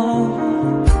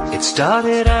anymore. It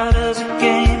started out as a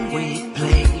game we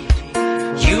played.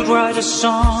 You'd write a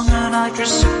song and I'd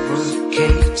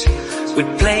reciprocate.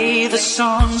 We'd play the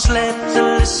songs, let the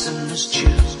listeners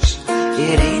choose.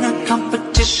 It ain't a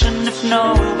competition if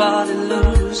nobody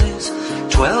loses.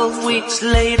 12 weeks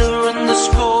later and the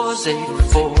score's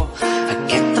 8-4. I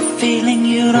get the feeling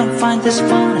you don't find this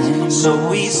funny. So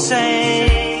we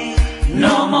say,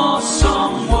 no more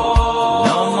Song Wars.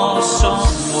 No more Song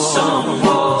Wars. Song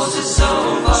Wars is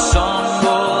over. Song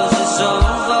Wars is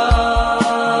over.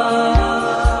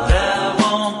 There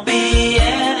won't be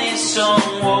any Song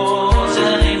Wars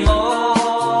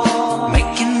anymore.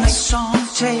 Making the song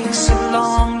takes a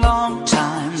long, long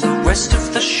time. The rest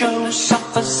of the show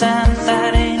suffers and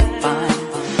that ain't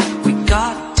fine. We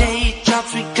got day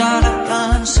jobs, we gotta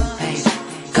earn some pay.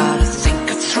 Gotta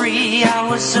think of 3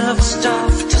 hours of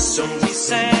stuff to so we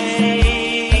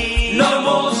say, no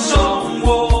more Song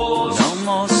Wars. No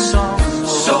more Song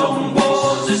Wars. Song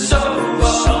Wars is over.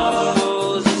 Song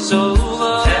Wars is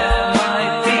over. There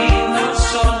might be no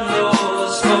Song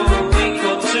Wars for a week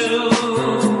or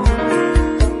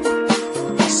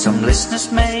 2. Some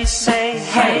listeners may say,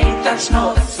 hey, that's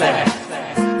not fair.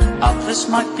 Others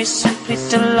might be simply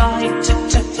delighted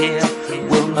to hear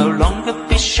we'll no longer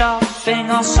be shoving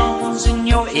our songs in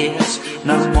your ears.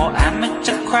 No more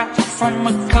amateur crap from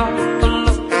a couple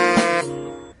of...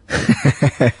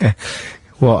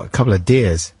 What, a couple of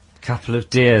deers? Couple of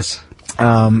deers.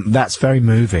 That's very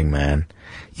moving, man.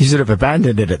 You sort of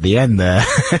abandoned it at the end there,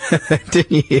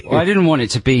 didn't you? Well, I didn't want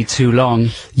it to be too long.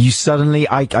 You suddenly,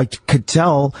 I could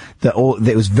tell that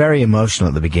it was very emotional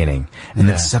at the beginning, and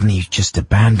then suddenly you just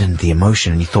abandoned the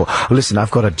emotion, and you thought, well, listen,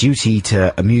 I've got a duty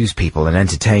to amuse people and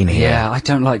entertain here. Yeah, I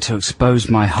don't like to expose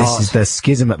my heart. This is the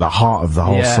schism at the heart of the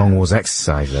whole Song Wars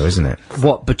exercise, though, isn't it?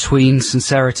 What, between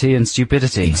sincerity and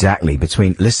stupidity? Exactly,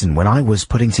 listen, when I was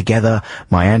putting together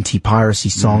my anti-piracy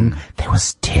song, there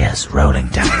was tears rolling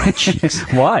down my cheeks.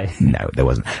 What? Why? No, there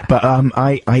wasn't. But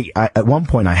I at one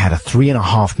point I had a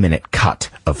 3.5 minute cut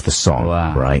of the song.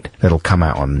 Wow. Right, that'll come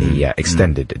out on the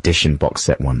extended edition box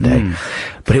set one day.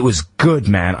 But it was good,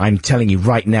 man. I'm telling you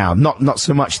right now. Not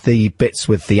so much the bits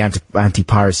with the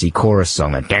anti-piracy chorus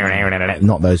song,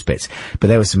 not those bits, but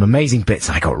there were some amazing bits.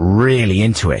 I got really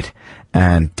into it,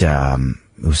 and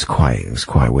it was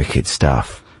quite wicked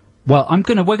stuff. Well,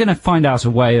 we're gonna find out a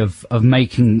way of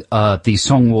making the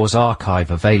Song Wars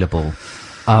archive available.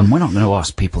 We're not going to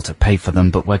ask people to pay for them,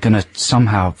 but we're going to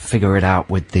somehow figure it out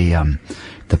with the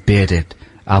bearded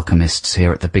alchemists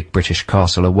here at the Big British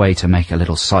Castle, a way to make a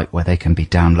little site where they can be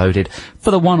downloaded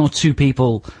for the 1 or 2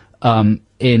 people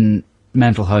in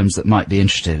mental homes that might be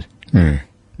interested.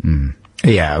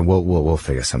 Yeah, we'll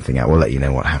figure something out. We'll let you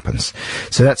know what happens.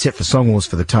 So that's it for Song Wars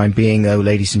for the time being, though,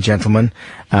 ladies and gentlemen.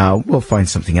 We'll find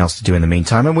something else to do in the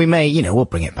meantime, and we may, we'll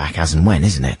bring it back as and when,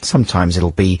 isn't it? Sometimes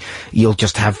you'll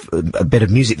just have a bit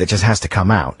of music that just has to come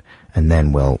out, and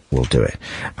then we'll do it.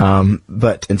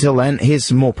 But until then, here's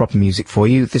some more proper music for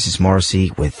you. This is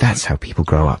Morrissey with That's How People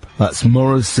Grow Up. That's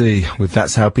Morrissey with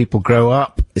That's How People Grow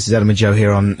Up. This is Adam and Joe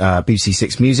here on BBC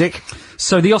 6 Music.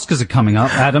 So the Oscars are coming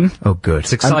up, Adam. Oh, good.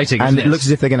 It's exciting, and it looks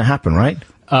as if they're going to happen, right?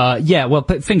 Yeah, well,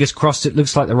 fingers crossed. It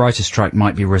looks like the writer's strike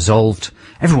might be resolved.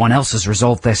 Everyone else has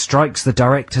resolved their strikes. The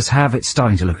directors have. It's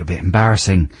starting to look a bit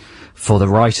embarrassing for the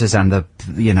writers and the,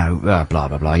 blah,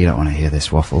 blah, blah. You don't want to hear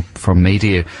this waffle from me, do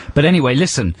you? But anyway,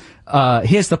 listen,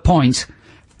 here's the point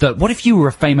that what if you were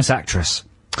a famous actress?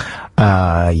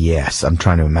 Yes, I'm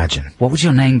trying to imagine. What would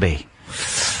your name be?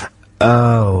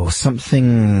 Oh,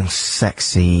 something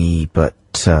sexy, but,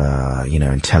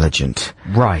 intelligent.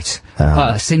 Right.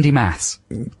 Cindy Maths.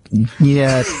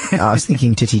 Yeah, I was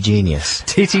thinking Titty Genius.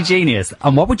 Titty Genius.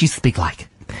 And what would you speak like?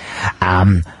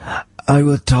 I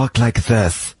would talk like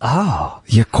this. Oh.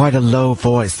 You're quite a low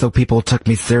voice, so people took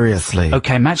me seriously.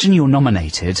 Okay, imagine you're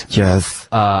nominated. Yes.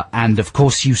 And of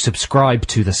course you subscribe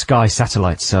to the Sky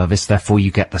satellite service, therefore you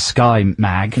get the Sky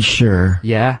mag. Sure.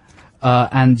 Yeah.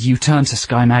 And you turn to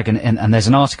Sky Mag and there's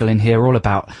an article in here all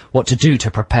about what to do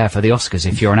to prepare for the Oscars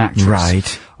if you're an actress.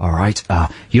 Right. All right.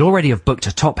 You already have booked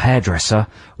a top hairdresser,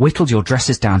 whittled your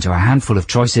dresses down to a handful of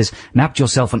choices, nabbed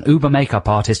yourself an Uber makeup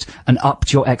artist, and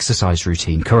upped your exercise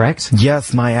routine, correct?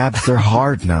 Yes, my abs are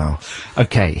hard now.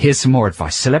 Okay, here's some more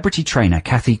advice. Celebrity trainer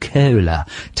Kathy Kohler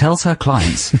tells her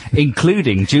clients,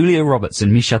 including Julia Roberts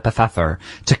and Michelle Pfeiffer,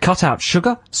 to cut out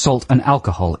sugar, salt, and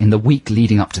alcohol in the week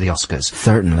leading up to the Oscars.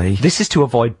 Certainly. This is to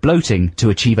avoid bloating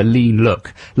to achieve a lean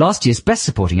look. Last year's Best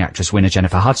Supporting Actress winner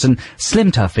Jennifer Hudson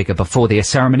slimmed her figure before the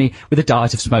ceremony with a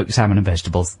diet of smoked salmon and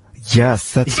vegetables.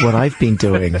 Yes, that's what I've been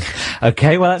doing.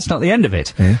 Okay, well, that's not the end of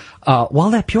it. Yeah. While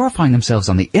they're purifying themselves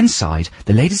on the inside,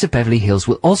 the ladies of Beverly Hills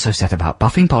will also set about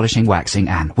buffing, polishing, waxing,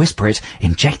 and, whisper it,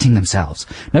 injecting themselves.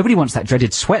 Nobody wants that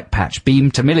dreaded sweat patch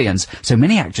beamed to millions, so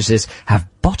many actresses have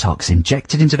Botox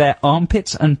injected into their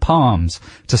armpits and palms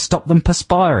to stop them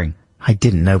perspiring. I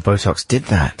didn't know Botox did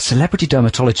that. Celebrity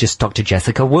dermatologist Dr.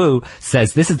 Jessica Wu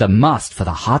says this is the must for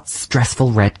the hot,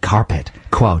 stressful red carpet.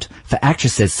 Quote, for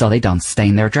actresses so they don't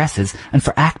stain their dresses, and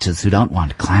for actors who don't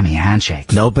want clammy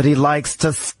handshakes. Nobody likes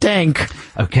to stink.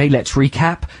 Okay, let's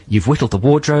recap. You've whittled the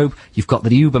wardrobe, you've got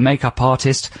the Uber makeup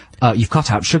artist, you've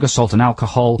cut out sugar, salt and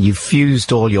alcohol. You've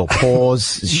fused all your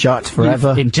pores shut forever.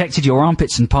 You've injected your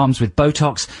armpits and palms with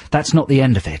Botox. That's not the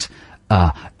end of it.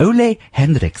 Ole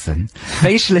Henriksen,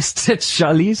 facialists at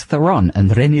Charlize Theron and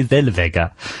Renée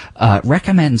Zellweger,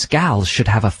 recommends gals should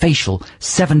have a facial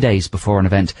 7 days before an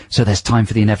event, so there's time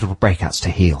for the inevitable breakouts to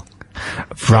heal.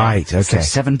 Right, okay. So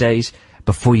 7 days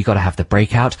before you gotta have the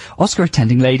breakout. Oscar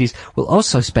attending ladies will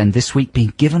also spend this week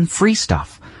being given free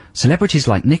stuff. Celebrities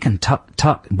like Nip and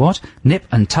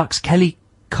Tuck's Kelly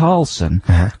Carlson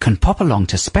can pop along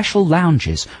to special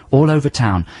lounges all over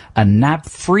town and nab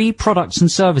free products and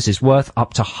services worth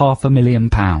up to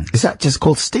 £500,000. Is that just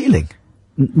called stealing?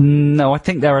 No, I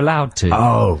think they're allowed to.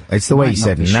 Oh, it's the way you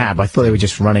said nab. I thought they were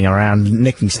just running around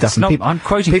nicking stuff. And I'm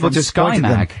quoting people from just Sky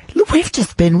Mag. Look, we've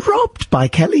just been robbed by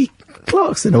Kelly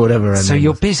Clarkson or whatever. So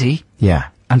you're busy? Yeah.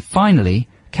 And finally,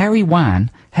 Kerry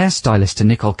Wan, hairstylist to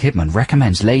Nicole Kidman,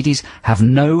 recommends ladies have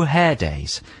no hair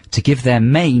days to give their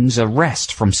manes a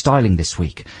rest from styling this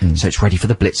week, so it's ready for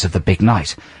the blitz of the big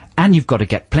night. And you've got to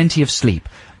get plenty of sleep.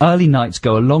 Early nights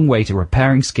go a long way to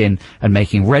repairing skin and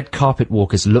making red carpet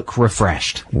walkers look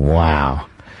refreshed. Wow.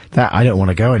 That, I don't want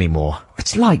to go anymore.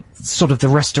 It's like sort of the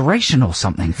restoration or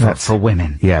something for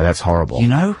women. Yeah, that's horrible. You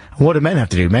know? What do men have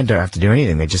to do? Men don't have to do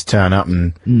anything. They just turn up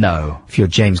and... No. If you're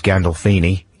James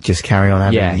Gandolfini, just carry on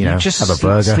having, you know, just have a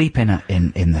burger. sleep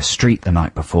in the street the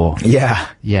night before. Yeah.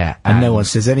 Yeah. And no one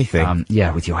says anything.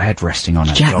 Yeah, with your head resting on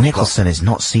it. Jack Nicholson is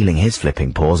not sealing his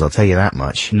flipping paws, I'll tell you that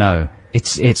much. No.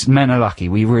 It's men are lucky.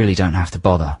 We really don't have to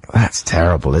bother. That's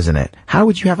terrible, isn't it? How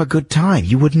would you have a good time?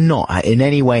 You would not in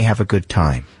any way have a good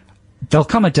time. There'll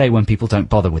come a day when people don't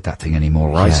bother with that thing anymore,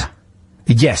 right? Yeah.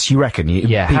 Yes, you reckon?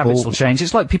 Habits will change.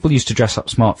 It's like people used to dress up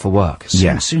smart for work.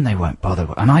 Soon they won't bother.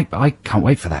 And I can't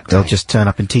wait for that day. They'll just turn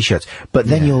up in t-shirts. But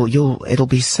then it'll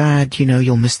be sad, you know,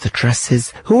 you'll miss the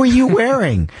dresses. Who are you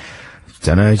wearing?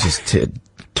 Dunno, just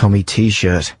Tommy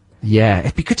t-shirt. Yeah,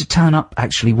 it'd be good to turn up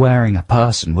actually wearing a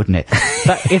person, wouldn't it?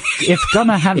 That if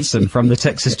Gunnar Hansen from the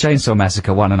Texas Chainsaw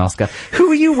Massacre won an Oscar,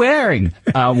 who are you wearing?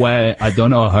 I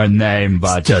don't know her name,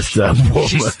 but just a woman.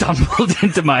 She stumbled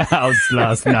into my house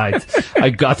last night. I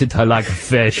gutted her like a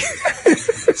fish.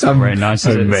 It's not very nice.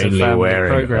 I'm mainly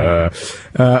wearing.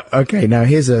 Okay, now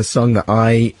here's a song that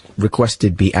I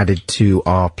requested be added to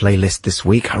our playlist this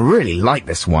week. I really like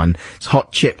this one. It's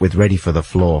Hot Chip with Ready for the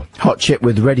Floor. Hot Chip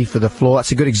with Ready for the Floor.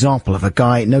 That's a good example of a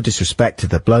guy, no disrespect to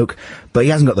the bloke, but he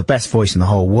hasn't got the best voice in the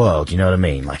whole world, you know what I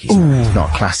mean? Like, he's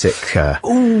not a classic,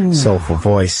 soulful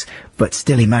voice, but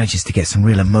still he manages to get some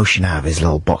real emotion out of his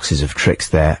little boxes of tricks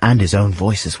there, and his own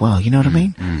voice as well, you know what I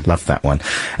mean? Love that one.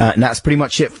 And that's pretty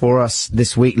much it for us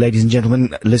this week, ladies and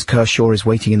gentlemen. Liz Kershaw is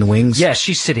waiting in the wings. Yeah,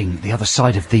 she's sitting the other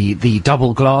side of the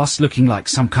double glass, looking like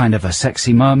some kind of a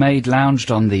sexy mermaid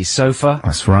lounged on the sofa.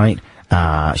 That's right.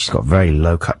 She's got a very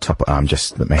low-cut top. I'm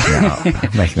just making that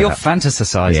up. You're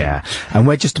fantasizing. Yeah. And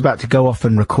we're just about to go off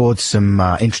and record some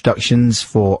introductions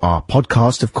for our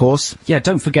podcast, of course. Yeah,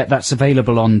 don't forget that's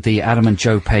available on the Adam and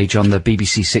Joe page on the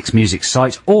BBC Six Music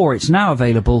site, or it's now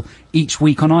available each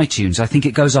week on iTunes. I think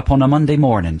it goes up on a Monday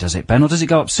morning, does it, Ben? Or does it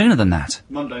go up sooner than that?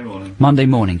 Monday morning. Monday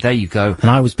morning, there you go. And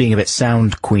I was being a bit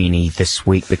sound queenie this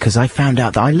week because I found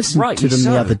out that I listened to them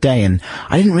the other day and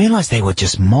I didn't realise they were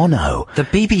just mono. The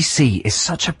BBC is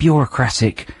such a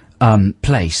bureaucratic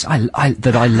place.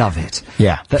 That I love it.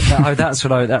 Yeah. That's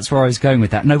where I was going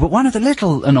with that. No, but one of the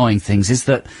little annoying things is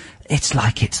that it's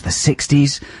like it's the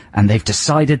 60s and they've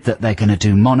decided that they're going to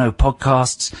do mono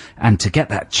podcasts, and to get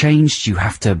that changed you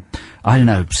have to, I don't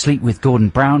know, sleep with Gordon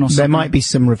Brown or something. There might be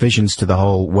some revisions to the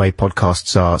whole way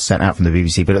podcasts are sent out from the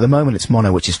BBC, but at the moment it's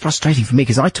mono, which is frustrating for me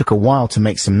because I took a while to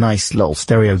make some nice little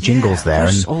stereo jingles there.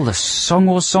 And all the Song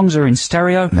Wars songs are in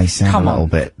stereo. They sound a little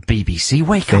bit BBC,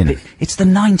 wake up. It's the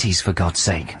 90s, for God's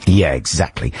sake. Yeah,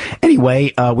 exactly.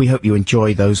 Anyway, we hope you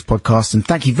enjoy those podcasts, and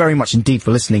thank you very much indeed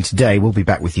for listening today. We'll be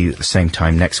back with you at the same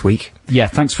time next week. Yeah,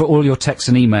 thanks for all your texts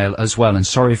and email as well, and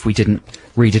sorry if we didn't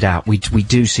read it out. We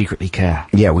do secretly care.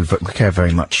 Yeah, we care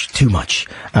very much. Too much.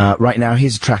 Right now,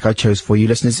 here's a track I chose for you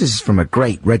listeners. This is from a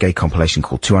great reggae compilation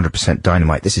called 200%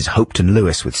 Dynamite. This is Hopton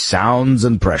Lewis with Sounds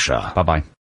and Pressure. Bye-bye.